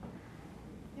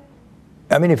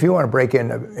 I mean, if you want to break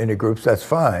into groups, that's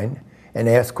fine, and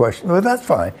ask questions. Well, that's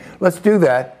fine. Let's do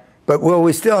that. But will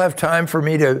we still have time for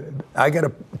me to, I got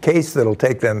a case that'll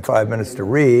take them 5 minutes to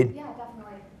read. Yeah,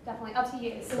 definitely. Up to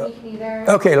you. So we can either.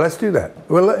 Okay, let's do that.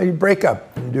 Well, you break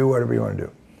up and do whatever you want to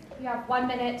do. You have 1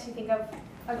 minute to think of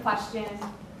a question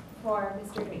for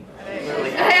Mr. Draper.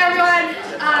 Hey everyone,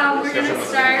 we're going to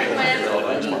start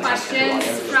with the questions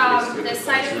from this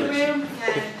side of the room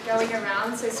and going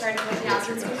around. So starting with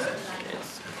Yasmin's group.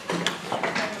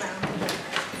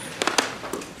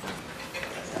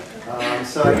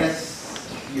 So I guess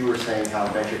you were saying how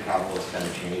venture capital has kind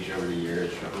of changed over the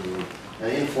years from an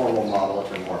informal model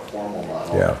to a more formal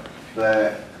model. Yeah.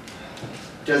 But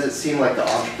does it seem like the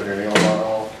entrepreneurial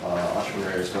model,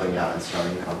 entrepreneurs going out and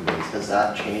starting companies, has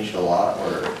that changed a lot,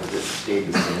 or has it stayed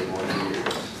the same over the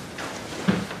years?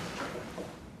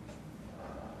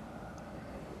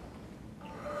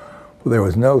 Well, there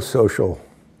was no social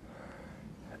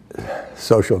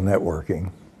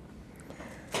networking.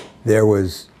 There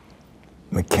was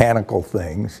mechanical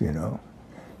things, you know.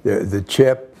 The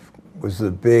chip was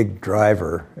the big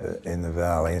driver in the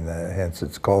valley, and hence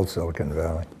it's called Silicon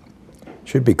Valley. It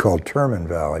should be called Terman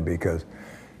Valley because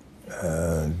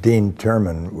Dean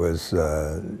Terman was,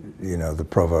 you know, the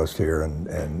provost here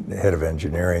and head of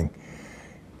engineering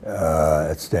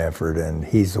at Stanford, and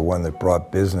he's the one that brought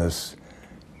business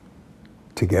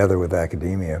together with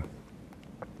academia.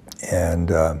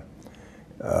 And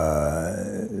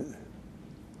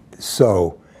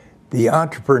so the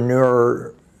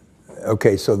entrepreneur,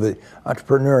 okay, so the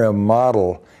entrepreneurial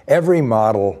model, every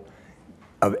model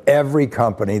of every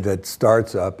company that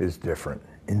starts up is different.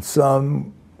 In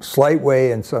some slight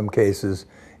way, in some cases,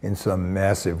 in some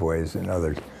massive ways in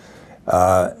others.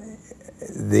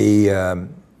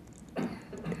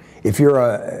 If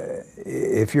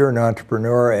you're an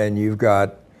entrepreneur and you've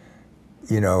got,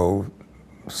 you know,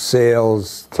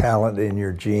 sales talent in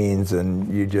your genes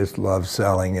and you just love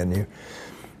selling, and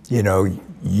you know,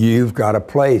 you've got a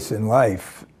place in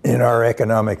life. In our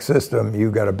economic system,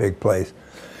 you've got a big place.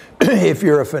 If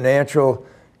you're a financial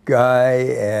guy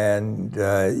and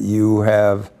you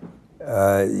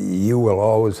will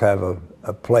always have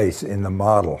a place in the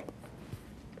model.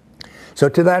 So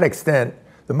to that extent,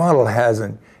 the model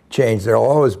hasn't changed. There'll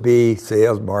always be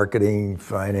sales, marketing,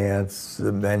 finance,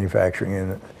 manufacturing,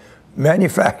 and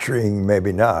manufacturing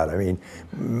maybe not. I mean,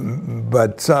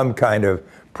 but some kind of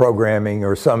programming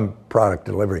or some product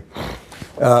delivery.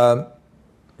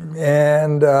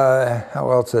 And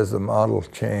how else has the model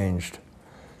changed?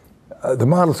 The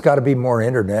model's got to be more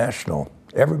international.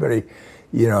 Everybody,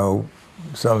 you know,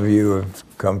 some of you have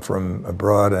come from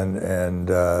abroad, and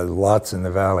lots in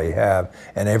the Valley have,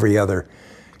 and every other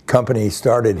company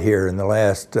started here in the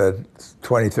last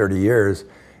 20, 30 years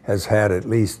has had at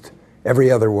least,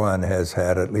 every other one has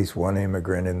had at least one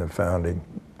immigrant in the founding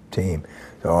team.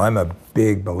 So I'm a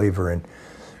big believer in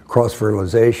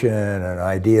cross-fertilization, and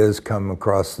ideas come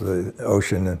across the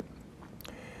ocean. And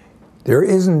there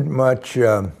isn't much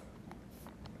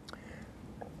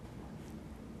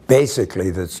basically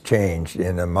that's changed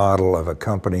in a model of a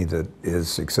company that is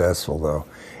successful, though.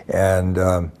 And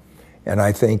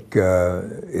I think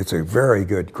it's a very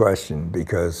good question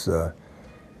because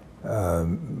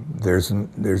there's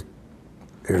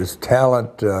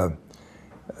talent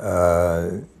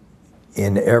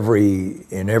in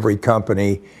every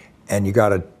company, and you got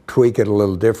to tweak it a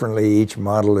little differently. Each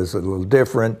model is a little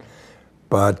different,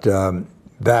 but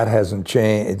that hasn't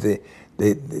changed.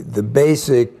 The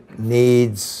basic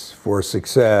needs for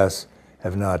success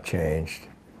have not changed.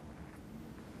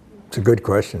 It's a good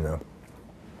question, though.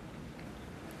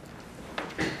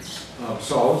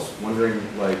 So I was wondering,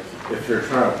 like, if you're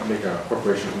trying to make a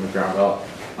corporation from the ground up,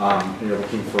 and you're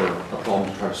looking for a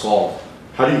problem to try to solve,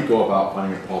 how do you go about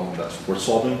finding a problem that's worth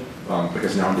solving?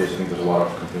 Because nowadays I think there's a lot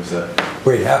of companies that...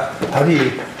 Wait, how do you...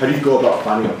 How do you go about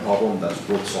finding a problem that's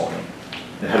worth solving?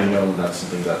 And how do you know that's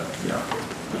something that, you know,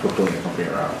 you're building a company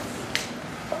around?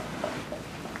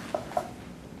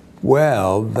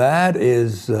 Well, that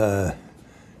is a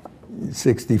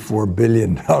 $64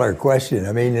 billion question.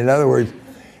 I mean, in other words,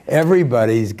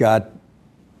 everybody's got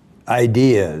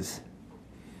ideas,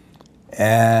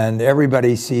 and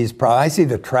everybody sees I see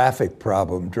the traffic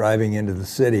problem driving into the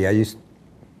city. I used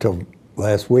to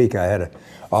last week. I had an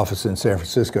office in San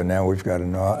Francisco. Now we've got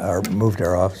moved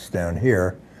our office down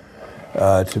here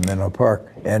to Menlo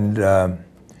Park. And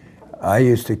I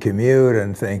used to commute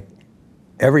and think,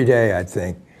 every day I'd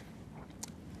think,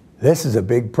 this is a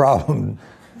big problem.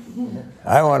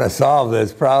 I want to solve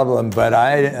this problem, but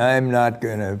I'm not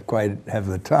going to quite have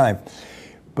the time.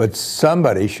 But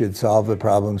somebody should solve the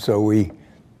problem, so we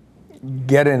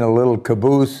get in a little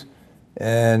caboose,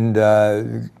 and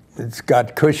it's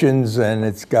got cushions, and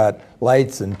it's got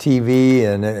lights and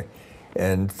TV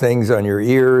and things on your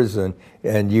ears,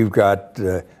 and you've got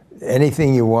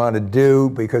anything you want to do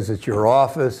because it's your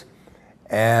office,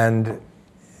 and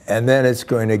then it's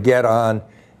going to get on,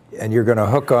 and you're going to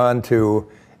hook on to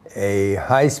a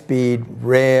high-speed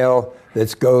rail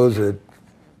that goes at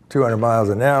 200 miles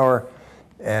an hour,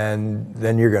 and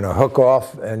then you're going to hook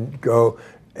off and go,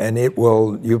 and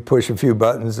you push a few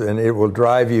buttons, and it will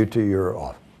drive you to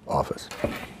your office.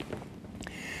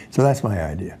 So that's my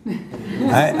idea.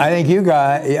 I think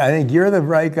you're the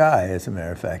right guy, as a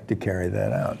matter of fact, to carry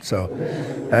that out. So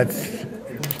that's,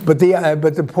 but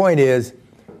the point is,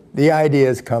 the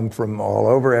ideas come from all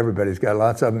over. Everybody's got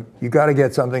lots of them. You got to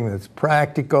get something that's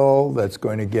practical, that's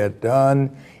going to get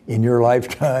done in your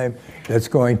lifetime, that's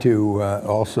going to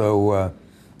also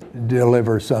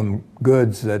deliver some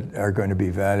goods that are going to be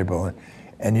valuable.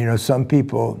 And you know, some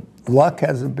people, luck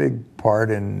has a big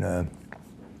part in.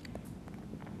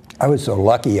 I was so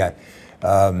lucky. I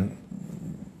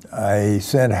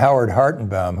sent Howard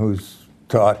Hartenbaum, who's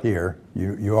taught here.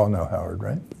 You all know Howard,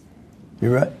 right?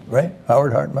 You're right?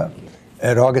 Howard Hartenbaum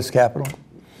at August Capital.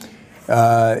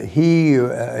 He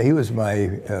was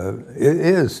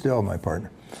is still my partner.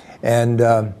 And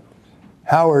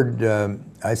Howard,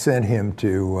 I sent him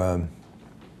to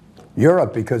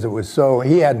Europe because it was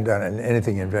he hadn't done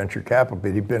anything in venture capital,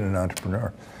 but he'd been an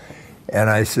entrepreneur. And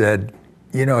I said,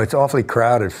 you know, it's awfully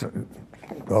crowded,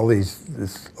 all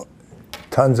this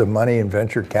tons of money in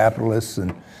venture capitalists,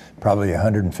 and probably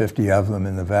 150 of them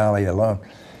in the Valley alone.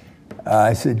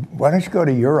 I said, why don't you go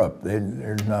to Europe?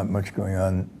 There's not much going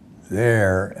on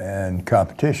there, and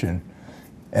competition.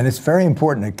 And it's very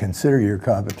important to consider your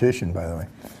competition, by the way.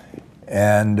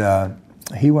 And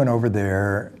he went over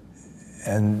there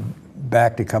and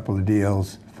backed a couple of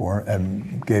deals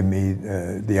and gave me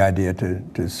the idea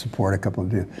to support a couple of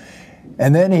deals.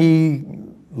 And then he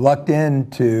lucked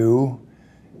into,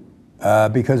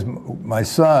 because my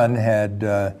son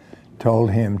had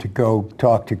told him to go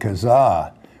talk to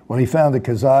Kazaa. Well, he found that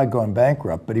Kazaa had gone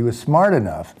bankrupt, but he was smart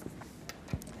enough.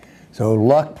 So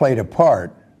luck played a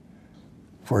part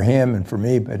for him and for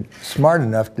me, but smart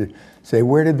enough to say,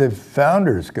 where did the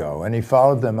founders go? And he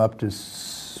followed them up to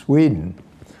Sweden,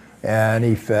 and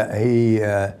he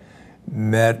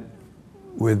met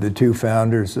with the two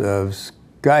founders of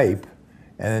Skype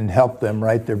and helped them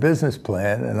write their business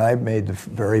plan, and I made the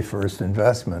very first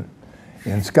investment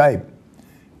in Skype.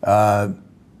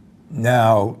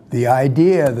 Now, the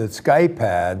idea that Skype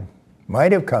had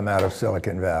might have come out of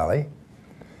Silicon Valley.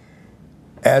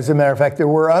 As a matter of fact, there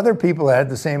were other people that had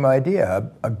the same idea,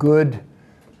 a good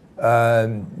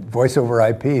voice over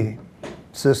IP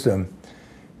system,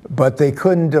 but they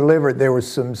couldn't deliver. There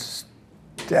was it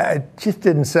just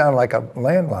didn't sound like a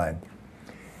landline.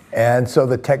 And so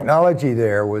the technology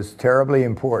there was terribly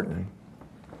important,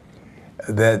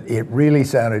 that it really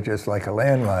sounded just like a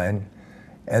landline.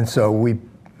 And so we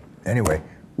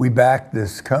backed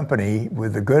this company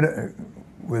with a good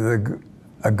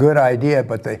idea,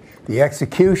 but the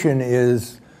execution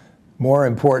is more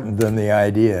important than the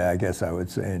idea, I guess I would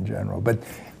say in general. But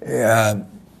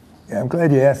I'm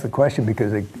glad you asked the question,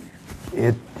 because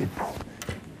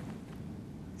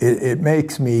it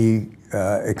makes me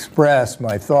express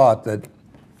my thought that,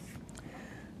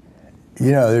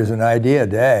 you know, there's an idea a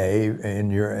day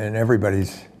in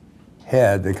everybody's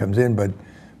head that comes in, but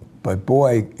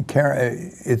boy,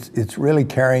 it's really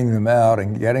carrying them out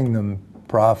and getting them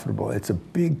profitable. It's a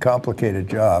big, complicated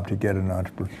job to get an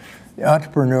entrepreneur. The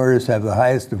entrepreneurs have the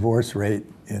highest divorce rate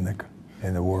in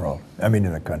the world. I mean,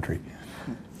 in the country,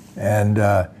 and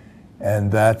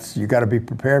that's, you got to be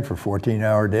prepared for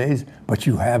 14-hour days, but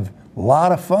you have a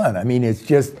lot of fun. I mean, it's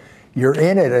just, you're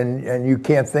in it, and you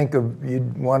can't think of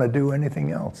you'd want to do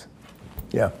anything else.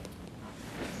 Yeah.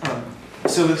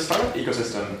 So the startup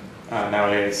ecosystem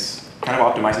nowadays kind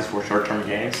of optimizes for short-term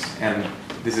gains, and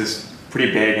this is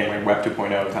pretty big in like Web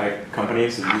 2.0 type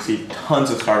companies. You see tons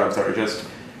of startups that are just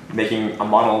making a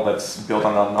model that's built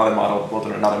on another model, built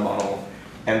on another model,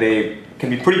 and they can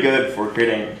be pretty good for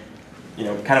creating, you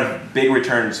know, kind of big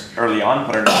returns early on,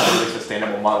 but are not really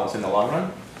sustainable models in the long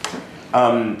run.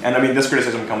 And I mean, this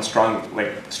criticism comes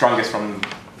strongest from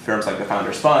firms like the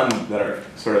Founders Fund that are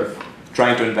sort of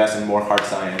trying to invest in more hard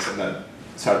science and that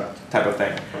sort of type of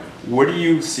thing. Where do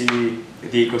you see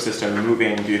the ecosystem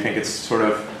moving? Do you think it's sort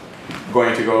of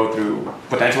going to go through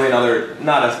potentially another,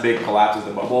 not as big collapse as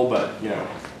the bubble, but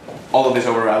all of this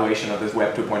overvaluation of this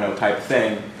Web 2.0 type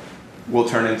thing will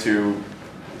turn into,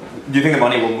 do you think the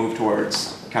money will move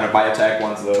towards kind of biotech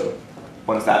once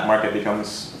that market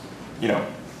becomes,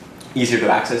 easier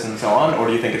to access and so on, or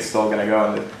do you think it's still going to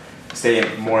go and stay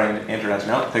more in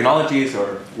international technologies,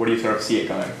 or where do you sort of see it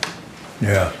going?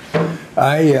 Yeah,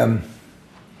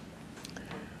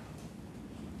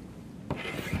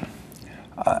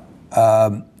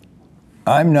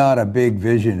 I'm not a big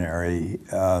visionary,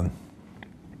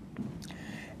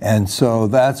 and so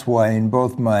that's why in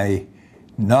both my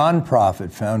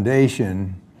nonprofit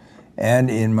foundation and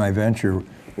in my venture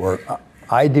work,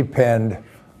 I depend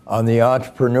on the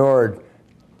entrepreneur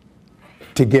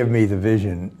to give me the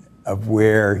vision of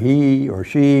where he or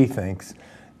she thinks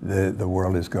the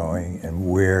world is going and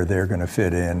where they're going to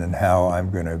fit in and how I'm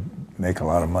going to make a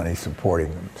lot of money supporting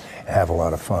them and have a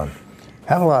lot of fun.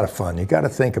 Have a lot of fun. You got to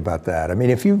think about that. I mean,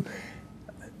 if you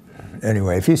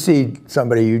see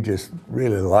somebody you just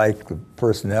really like, the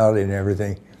personality and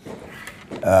everything,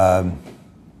 you're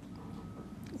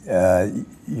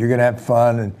going to have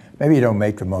fun, and maybe you don't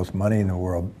make the most money in the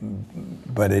world,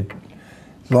 but as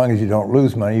long as you don't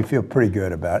lose money, you feel pretty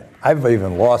good about it. I've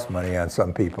even lost money on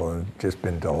some people and just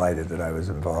been delighted that I was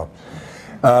involved.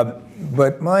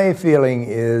 But my feeling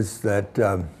is that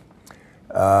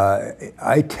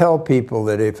I tell people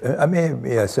that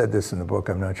I said this in the book,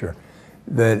 I'm not sure,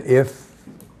 that if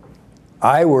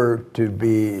I were to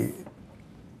be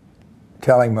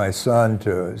telling my son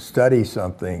to study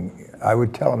something, I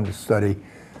would tell him to study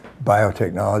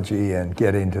biotechnology and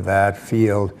get into that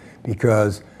field,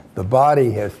 because the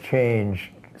body has changed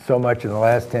so much in the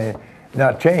last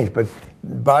not changed, but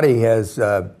the body has,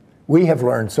 we have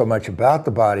learned so much about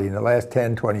the body in the last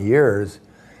 10, 20 years.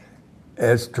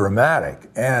 It's dramatic,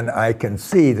 and I can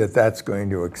see that that's going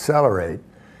to accelerate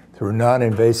through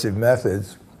non-invasive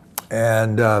methods.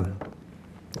 And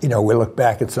we look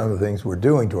back at some of the things we're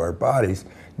doing to our bodies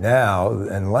now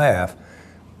and laugh.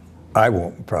 I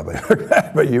won't probably look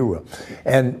back, but you will.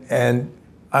 And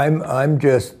I'm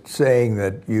just saying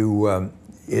that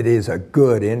it is a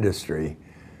good industry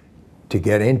to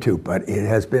get into, but it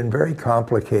has been very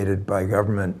complicated by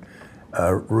government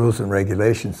rules and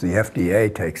regulations. The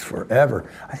FDA takes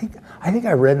forever. I think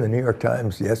I read in the New York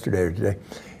Times yesterday or today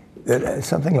that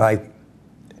something like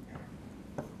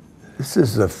this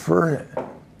is the first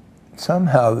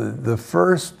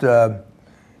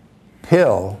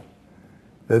pill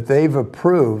that they've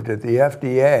approved at the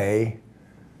FDA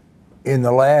in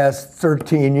the last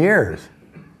 13 years.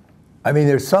 I mean,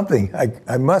 there's something,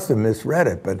 I must have misread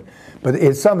it, but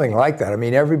it's something like that. I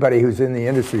mean, everybody who's in the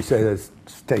industry says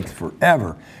this takes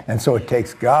forever. And so it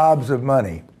takes gobs of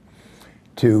money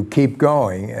to keep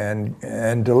going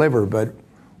and deliver. But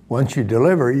once you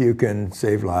deliver, you can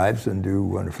save lives and do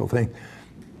wonderful things.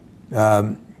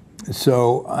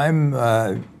 So I'm,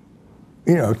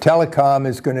 telecom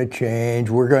is going to change.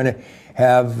 We're going to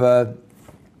have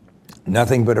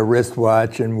nothing but a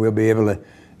wristwatch, and we'll be able to,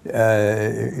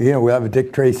 we'll have a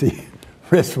Dick Tracy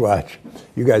wristwatch.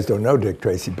 You guys don't know Dick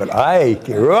Tracy, but I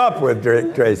grew up with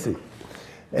Dick Tracy.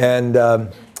 And so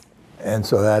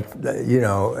that,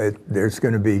 there's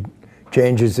going to be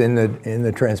changes in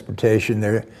the transportation.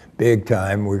 They're big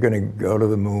time. We're going to go to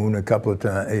the moon a couple of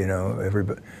times,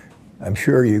 everybody. I'm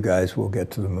sure you guys will get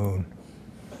to the moon.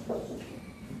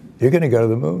 You're going to go to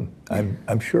the moon.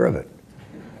 I'm sure of it.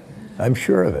 I'm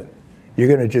sure of it. You're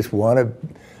going to just want to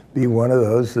be one of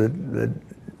those that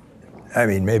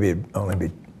maybe it'd only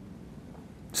be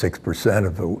 6%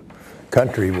 of the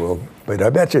country will, but I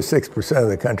bet you 6% of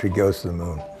the country goes to the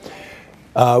moon.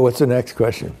 What's the next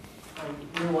question?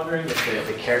 We were wondering if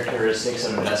the characteristics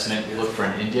of investment we look for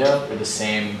in India are the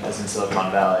same as in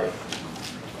Silicon Valley.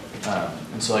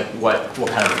 And so what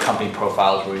kind of company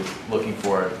profiles were we looking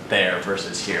for there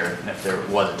versus here, and if there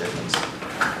was a difference?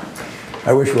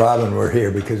 I wish Robin were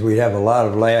here because we'd have a lot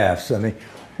of laughs. I mean,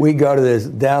 we go to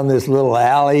down this little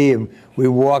alley and we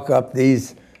walk up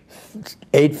these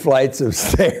 8 flights of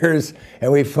stairs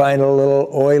and we find a little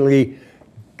oily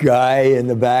guy in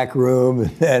the back room,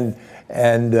 and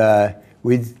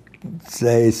we'd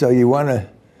say, "So you want to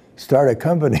start a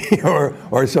company?"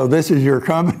 or "So this is your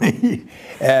company?"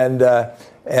 And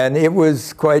it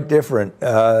was quite different,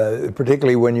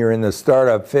 particularly when you're in the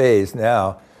startup phase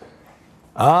now.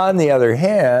 On the other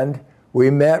hand, we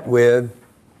met with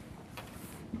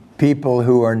people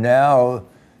who are now,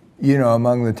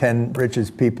 among the 10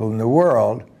 richest people in the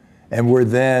world, and we're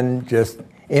then just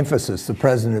Infosys, the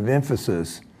president of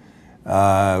Infosys.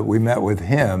 We met with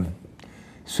him,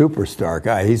 superstar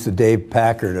guy. He's the Dave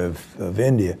Packard of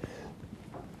India.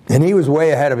 And he was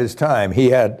way ahead of his time. He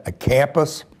had a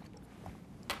campus,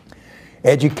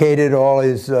 educated all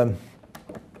his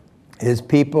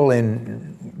people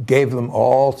and gave them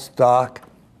all stock.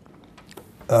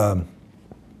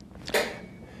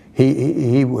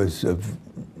 He was a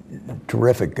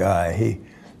terrific guy.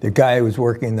 The guy who was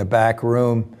working in the back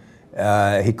room,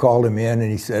 he called him in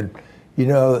and he said, you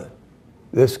know,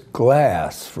 this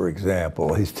glass, for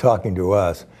example, he's talking to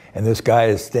us, and this guy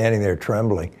is standing there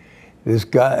trembling. This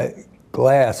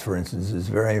glass, for instance, is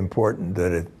very important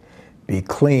that it be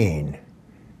clean.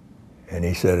 And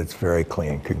he said, it's very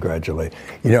clean, congratulations.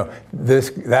 You know,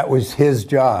 that was his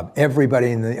job.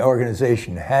 Everybody in the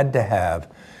organization had to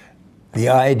have the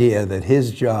idea that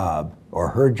his job or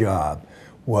her job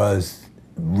was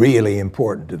really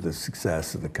important to the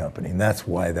success of the company. And that's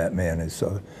why that man is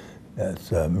so,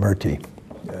 that's Murthy,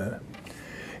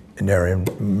 Naren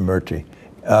Murthy.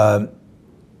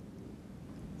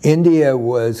 India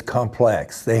was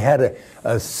complex. They had an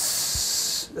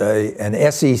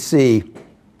SEC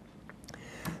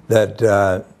that,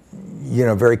 you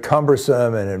know, very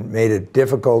cumbersome, and it made it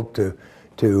difficult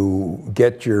to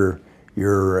get your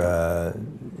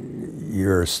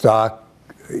stock,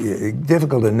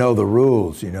 difficult to know the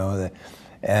rules, you know,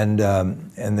 and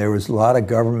there was a lot of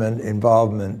government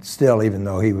involvement still, even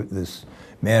though this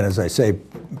man, as I say,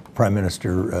 Prime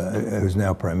Minister, who's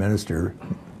now Prime Minister,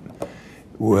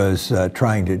 was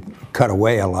trying to cut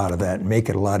away a lot of that and make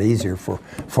it a lot easier for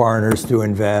foreigners to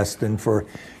invest and for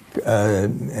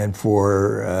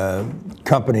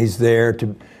companies there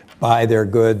to buy their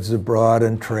goods abroad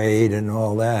and trade and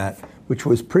all that, which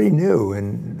was pretty new.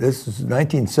 And this is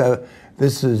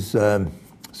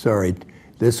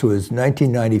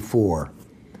 1994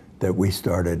 that we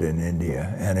started in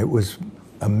India, and it was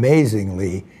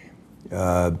amazingly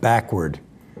backward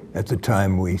at the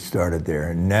time we started there.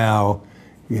 And now,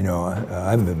 you know, I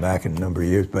haven't been back in a number of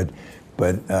years, but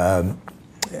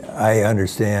I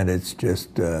understand it's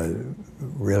just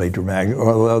really dramatic.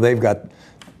 Although they've got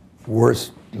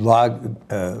worse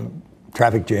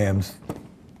traffic jams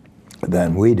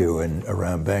than we do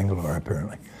around Bangalore,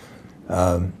 apparently.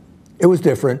 It was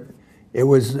different. It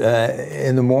was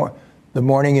in the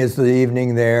morning is the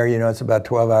evening there. You know, it's about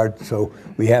 12 hours, so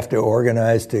we have to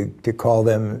organize to call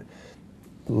them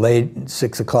late,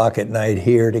 6 o'clock at night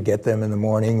here to get them in the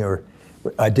morning. Or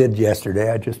I did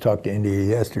yesterday. I just talked to India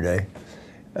yesterday.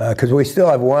 Because we still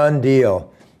have one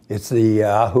deal. It's the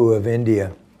Yahoo of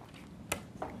India.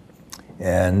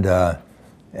 And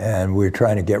we're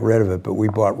trying to get rid of it, but we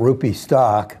bought rupee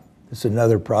stock. That's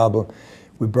another problem.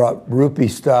 We bought rupee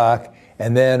stock,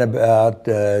 and then about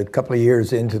a couple of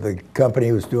years into the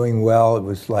company was doing well. It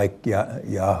was like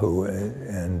Yahoo,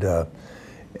 and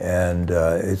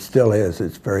it still is.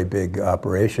 It's a very big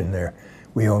operation there.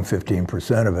 We own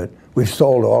 15% of it. We've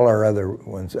sold all our other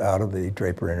ones out of the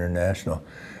Draper International,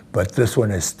 but this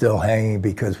one is still hanging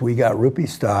because we got rupee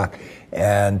stock,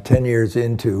 and 10 years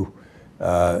into,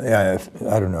 I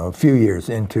don't know, a few years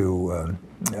into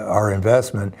our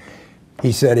investment,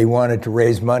 he said he wanted to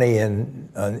raise money in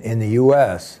the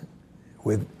U.S.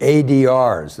 with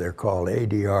ADRs. They're called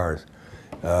ADRs,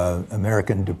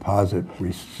 American Deposit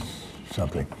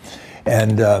something,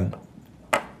 and.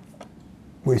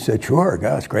 We said, sure,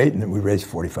 gosh, great, and then we raised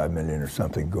 $45 million or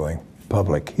something going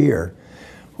public here.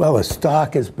 Well, the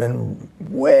stock has been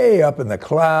way up in the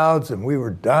clouds, and we were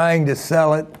dying to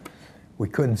sell it. We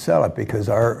couldn't sell it because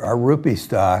our rupee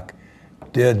stock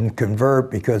didn't convert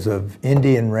because of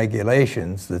Indian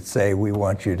regulations that say we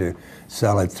want you to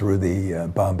sell it through the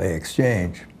Bombay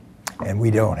Exchange. And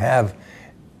we don't have,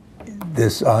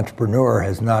 this entrepreneur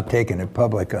has not taken it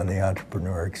public on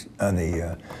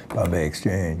the Bombay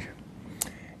Exchange.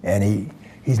 And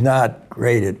he's not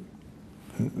great at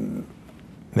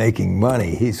making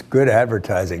money. He's a good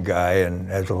advertising guy and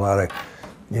has a lot of,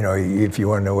 you know, if you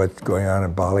want to know what's going on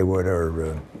in Bollywood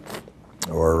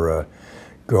or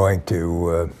going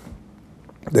to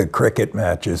the cricket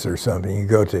matches or something, you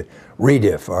go to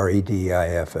Rediff,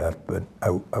 R-E-D-I-F-F, but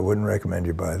I wouldn't recommend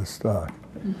you buy the stock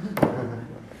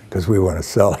because we want to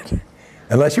sell it,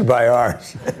 unless you buy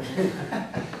ours.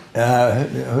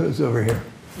 Who's over here?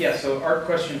 Yeah, so our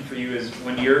question for you is,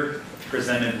 when you're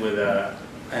presented with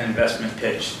an investment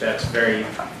pitch that's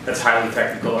highly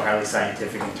technical or highly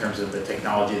scientific in terms of the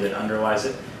technology that underlies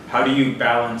it, how do you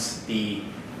balance the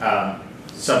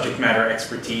subject matter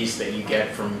expertise that you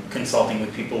get from consulting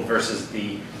with people versus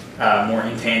the more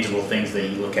intangible things that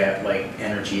you look at, like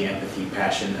energy, empathy,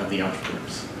 passion of the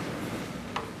entrepreneurs?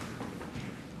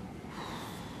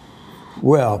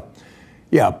 Well,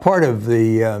 yeah, part of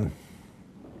the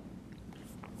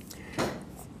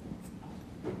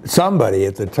somebody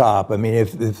at the top. I mean,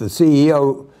 if the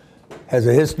CEO has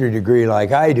a history degree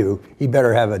like I do, he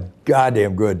better have a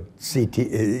goddamn good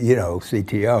CTO.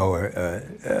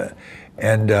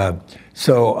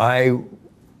 So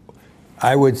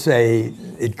I would say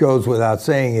it goes without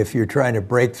saying, if you're trying to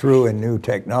break through in new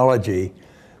technology,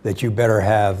 that you better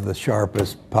have the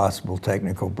sharpest possible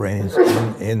technical brains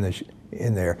in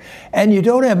there. And you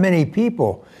don't have many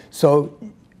people, so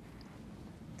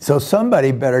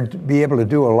somebody better be able to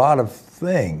do a lot of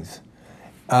things.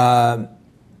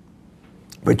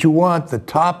 But you want the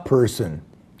top person,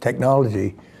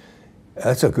 technology.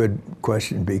 That's a good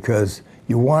question, because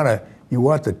you want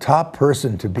the top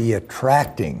person to be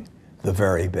attracting the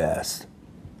very best.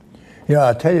 You know,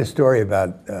 I'll tell you a story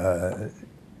about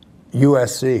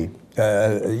USC,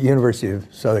 University of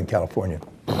Southern California,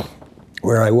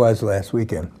 where I was last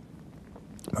weekend.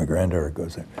 My granddaughter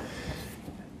goes there.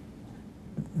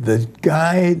 The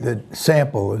guy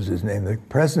Sample is his name, the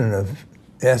president of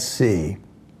SC.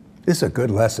 This is a good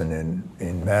lesson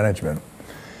in management.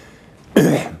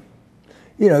 You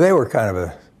know, they were kind of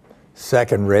a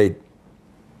second-rate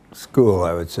school,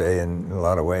 I would say, in a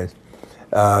lot of ways.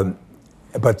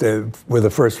 But with a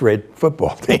first-rate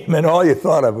football team, and all you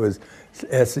thought of was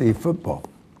SC football.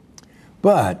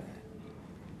 But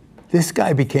this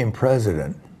guy became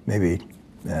president, maybe,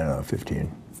 I don't know,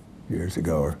 15 years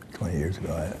ago or 20 years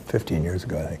ago, 15 years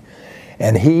ago, I think.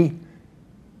 And he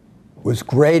was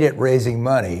great at raising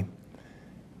money.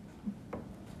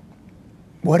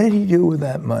 What did he do with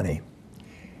that money?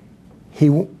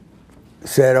 He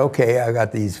said, okay, I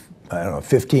got these, I don't know,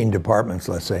 15 departments,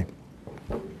 let's say.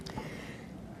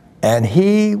 And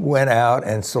he went out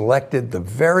and selected the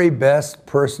very best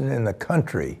person in the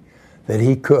country that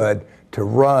he could to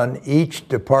run each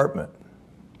department.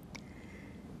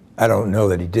 I don't know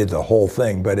that he did the whole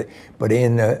thing, but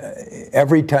in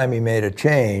every time he made a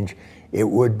change, it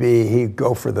would be he'd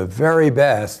go for the very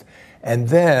best and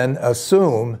then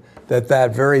assume that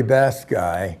that very best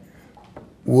guy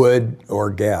would,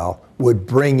 or gal, would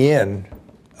bring in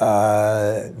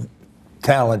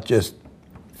talent just,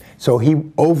 so he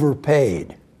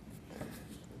overpaid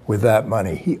with that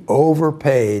money. He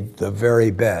overpaid the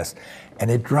very best. And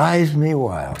it drives me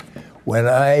wild when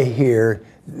I hear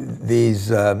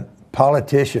these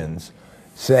politicians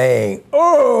saying,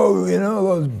 oh, you know,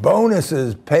 those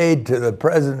bonuses paid to the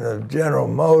president of General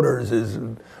Motors is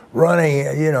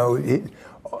running, you know,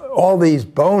 all these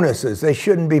bonuses, they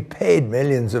shouldn't be paid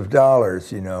millions of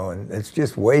dollars, you know, and it's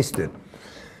just wasted.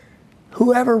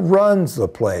 Whoever runs the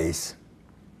place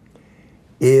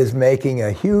is making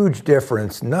a huge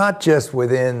difference, not just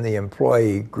within the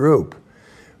employee group,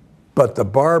 but the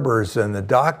barbers and the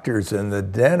doctors and the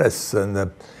dentists and the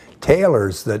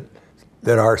tailors that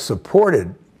are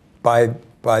supported by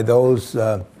those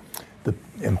the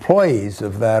employees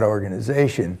of that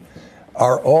organization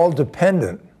are all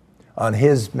dependent on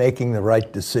his making the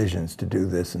right decisions to do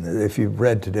this. And if you've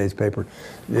read today's paper,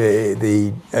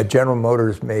 the General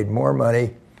Motors made more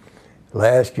money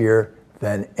last year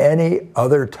than any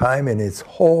other time in its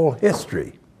whole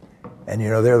history. And you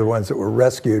know, they're the ones that were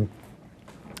rescued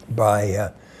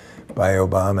by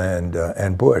Obama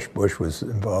and Bush. Bush was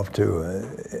involved too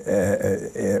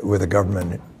with the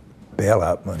government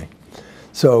bailout money.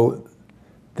 So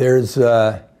there's,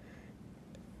 yeah,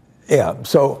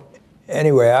 so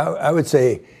anyway, I would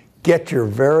say get your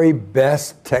very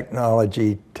best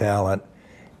technology talent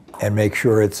and make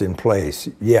sure it's in place.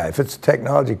 Yeah, if it's a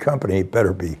technology company, it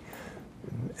better be,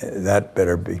 that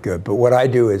better be good. But what I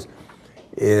do is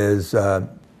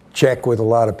check with a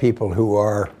lot of people who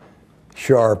are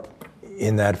sharp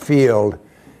in that field,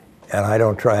 and I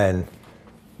don't try and,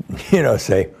 you know,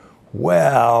 say,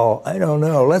 well, I don't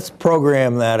know, let's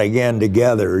program that again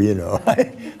together, you know.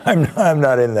 I'm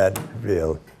not in that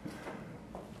field.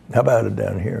 How about it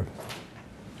down here?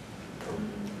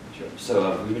 Sure.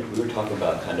 So we were talking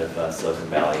about kind of Silicon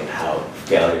Valley and how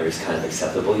failure is kind of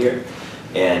acceptable here.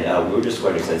 And we were just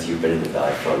wondering, since you've been in the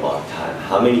Valley for a long time,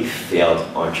 how many failed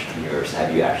entrepreneurs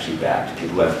have you actually backed?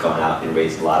 People who have gone out and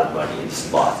raised a lot of money and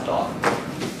just lost it all.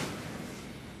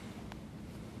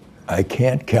 I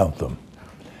can't count them.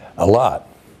 A lot.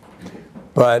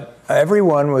 But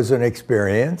everyone was an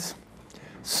experience.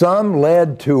 Some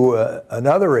led to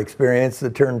another experience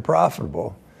that turned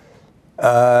profitable.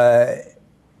 And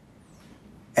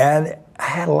I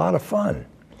had a lot of fun.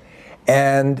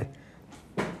 And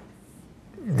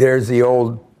there's the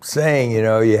old saying, you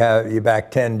know, you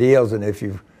back 10 deals, and if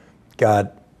you've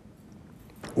got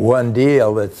one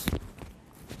deal that's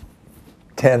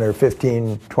 10 or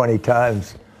 15, 20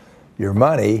 times your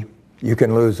money, you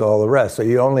can lose all the rest. So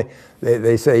you only,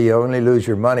 they say you only lose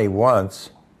your money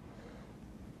once,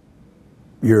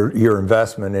 your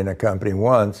investment in a company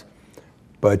once,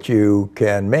 but you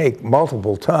can make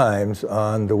multiple times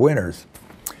on the winners.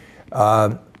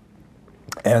 And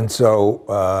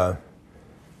so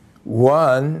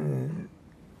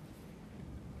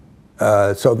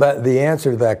so that the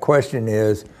answer to that question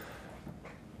is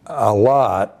a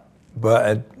lot,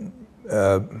 but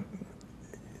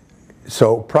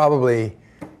so probably,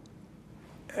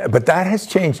 but that has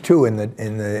changed too in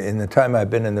the time I've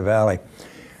been in the Valley.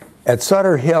 At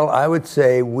Sutter Hill, I would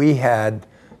say we had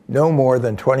no more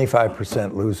than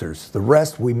 25% losers. The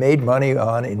rest we made money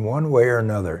on in one way or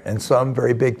another, and some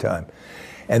very big time.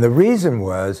 And the reason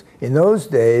was, in those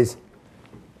days,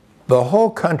 the whole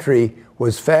country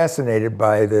was fascinated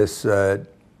by this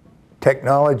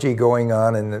technology going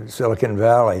on in the Silicon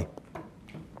Valley.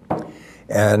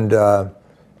 And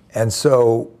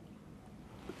so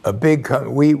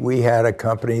we had a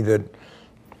company that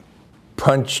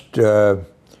punched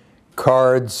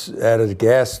cards at a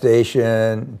gas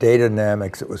station,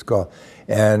 Datadynamics it was called,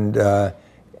 and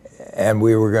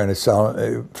we were going to sell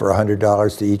for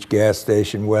 $100 to each gas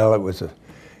station. Well, it was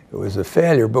a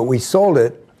failure, but we sold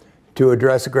it to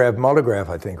Addressograph Multigraph,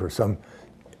 I think, or some,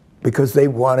 because they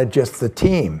wanted just the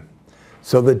team.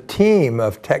 So the team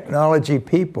of technology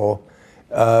people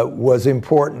was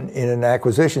important in an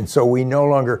acquisition. So we no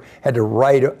longer had to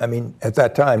write, I mean, at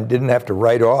that time, didn't have to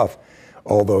write off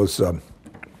all those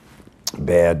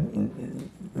bad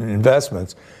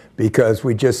investments, because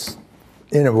we just,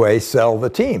 in a way, sell the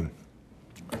team.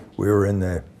 We were in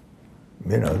the,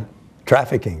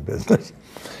 trafficking business.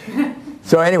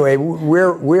 So anyway,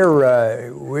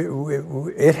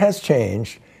 it has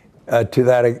changed to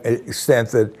that extent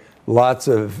that lots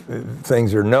of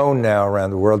things are known now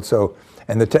around the world. So,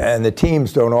 and the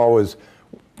teams don't always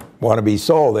want to be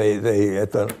sold. They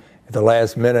at the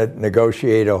last minute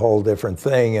negotiate a whole different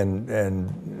thing, and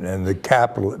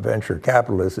the venture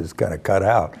capitalist is kind of cut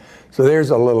out. So there's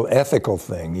a little ethical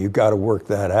thing. You've got to work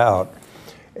that out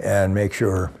and make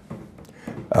sure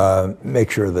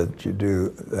that you do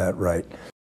that right.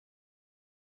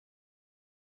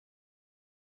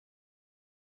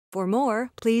 For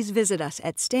more, please visit us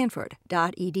at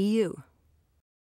stanford.edu.